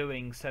he's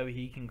doing so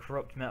he can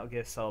corrupt Metal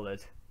Gear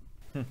Solid.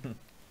 The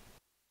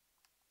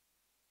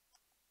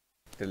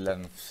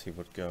lengths he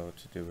would go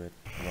to do it.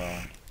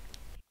 Well.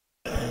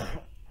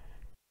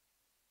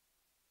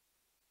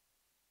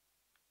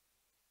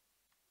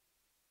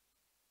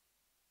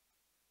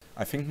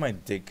 I think my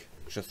dick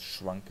just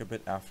shrunk a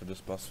bit after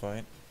this boss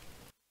fight.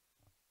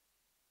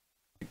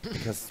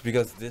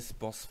 Because this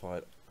boss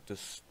fight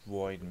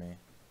destroyed me.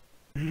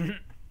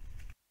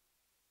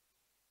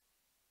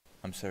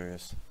 I'm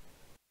serious.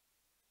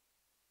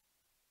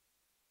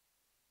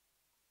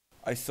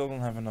 I still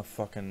don't have enough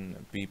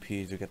fucking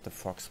BP to get the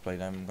Fox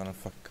Blade. I'm gonna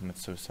fucking commit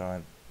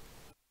suicide.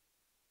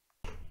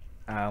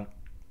 Ow.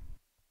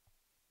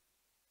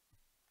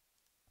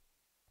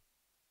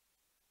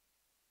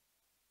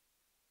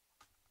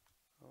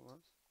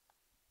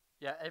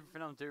 Yeah,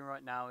 everything I'm doing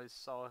right now is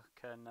so I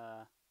can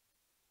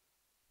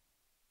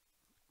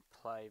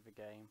play the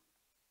game.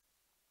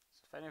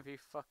 So if any of you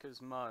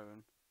fuckers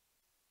moan,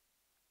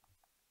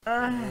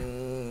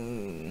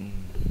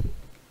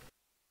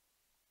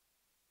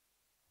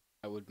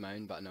 I would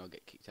moan, but I know I'll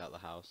get kicked out of the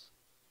house.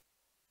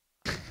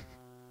 and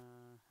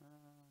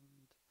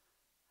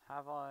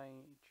have I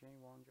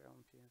J1,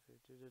 J1,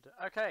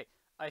 P2? Okay,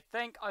 I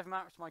think I've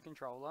mapped my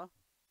controller.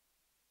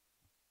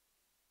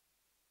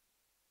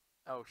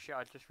 Oh shit,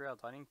 I just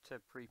realised I need to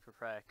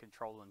pre-prepare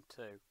control and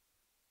 2.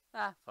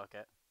 Ah, fuck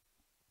it.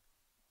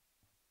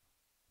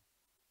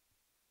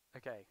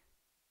 Okay.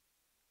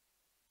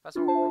 First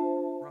of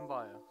all, run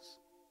BIOS.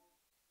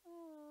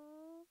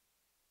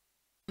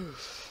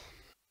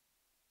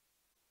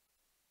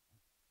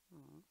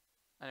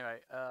 Anyway,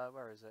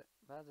 where is it?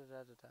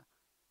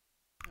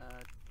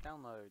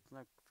 Downloads. No,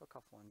 fuck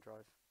off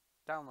OneDrive.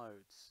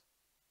 Downloads.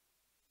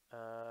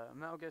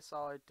 Metal Gear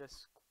Solid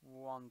Disc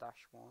 1-1.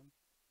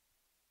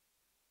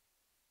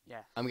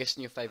 Yeah. I'm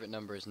guessing your favourite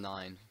number is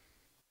 9.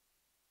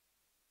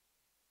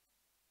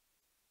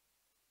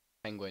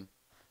 Penguin.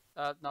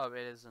 No,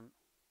 it isn't.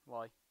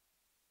 Why?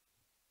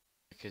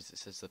 Because it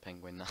says the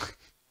Penguin 9.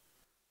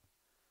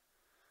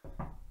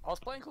 I was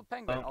playing Club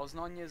Penguin. I was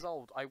 9 years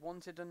old. I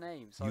wanted a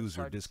name, so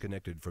User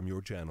disconnected from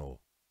your channel.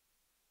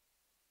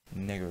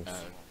 Niggers.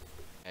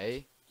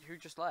 Hey? Who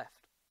just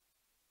left?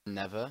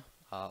 Never.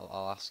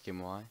 I'll ask him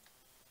why.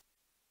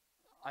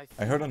 I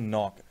heard a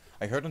knock.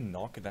 I heard a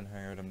knock and then I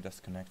heard him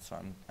disconnect, so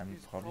I'm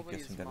It's probably probably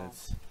guessing his that mom.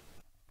 it's...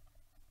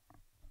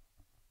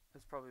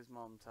 It's probably his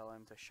mom telling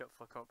him to shut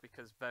fuck up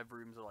because their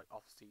rooms are like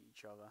opposite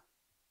each other.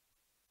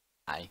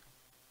 Aye.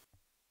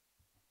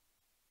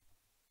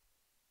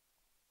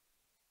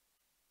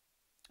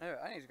 Anyway,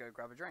 I need to go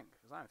grab a drink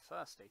because I'm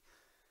thirsty.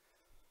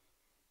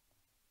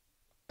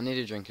 I need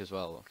a drink as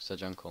well, because I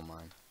drank all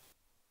mine.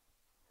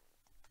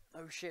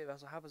 Oh shit,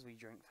 that's what happens when you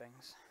drink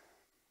things.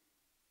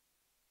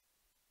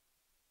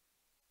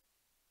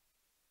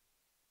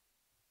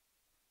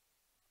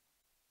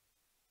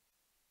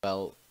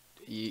 Well,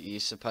 you're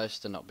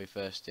supposed to not be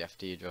thirsty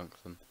after you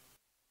drunk them.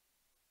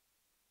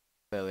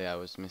 Clearly I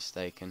was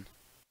mistaken.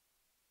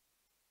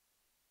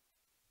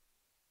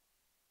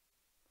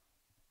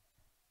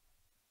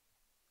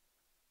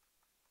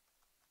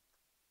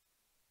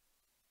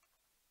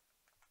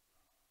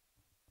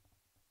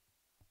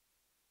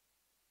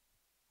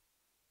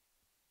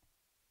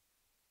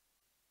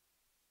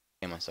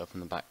 Myself in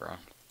the background.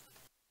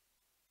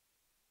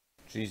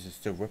 Jesus,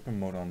 the weapon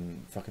mode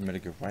on fucking Metal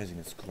Gear Rising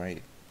is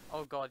great.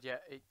 Oh god, yeah,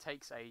 it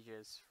takes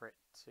ages for it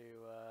to,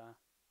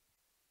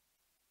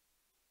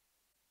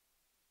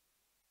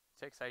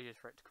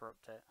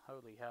 corrupt it.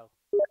 Holy hell.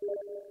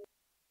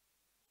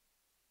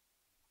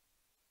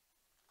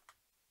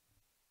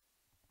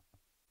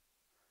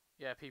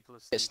 Yeah, people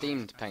are It's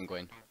steamed,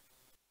 Penguin.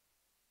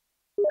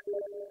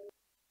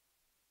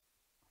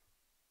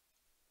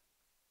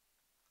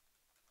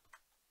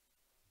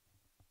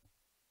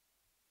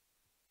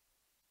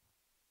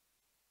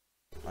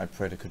 I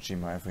pray to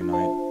Kojima every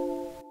night.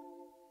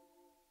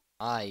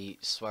 I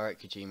swear at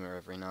Kojima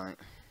every night.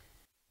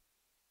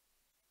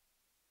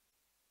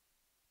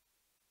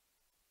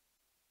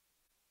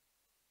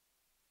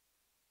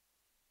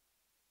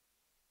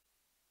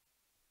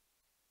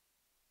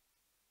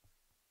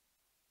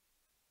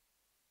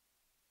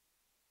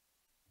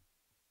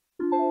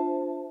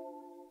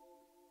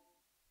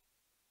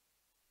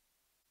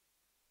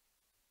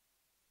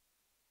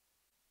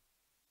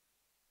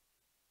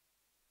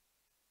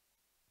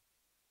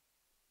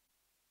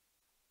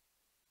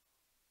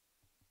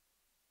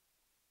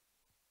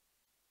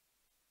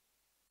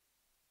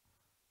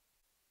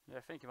 Yeah,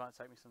 I think it might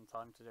take me some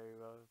time to do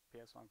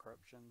PS1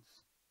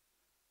 corruptions.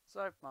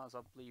 So, might as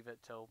well leave it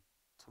till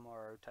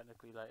tomorrow,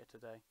 technically later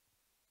today.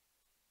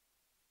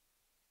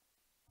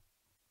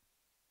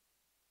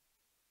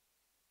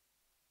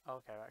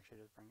 Okay, actually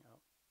just bring it up.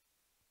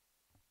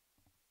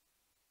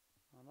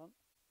 Hold on.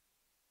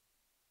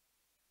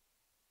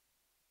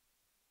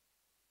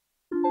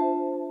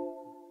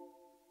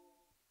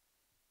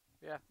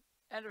 Yeah,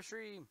 end of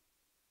stream!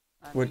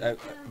 And I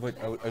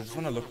just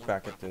want to look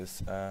back at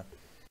this.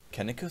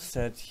 Kaneko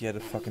said he had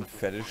a fucking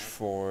fetish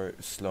for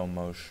slow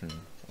motion.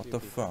 What the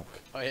fuck?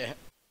 Oh yeah.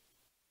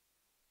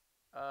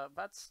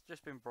 That's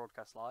just been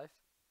broadcast live.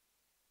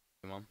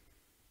 Come on.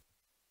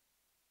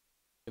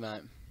 Good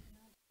night.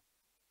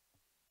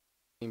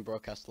 Being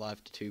broadcast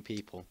live to 2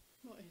 people.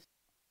 What is?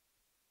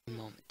 Come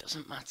on, it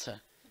doesn't matter.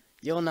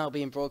 You're now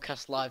being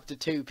broadcast live to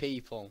 2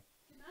 people.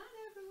 Good night,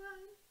 everyone.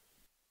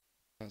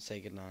 Don't say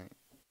goodnight.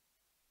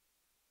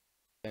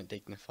 Don't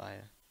dignify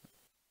her.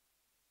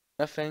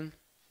 Nothing.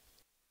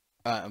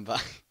 Alright, I'm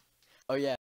back. Oh yeah.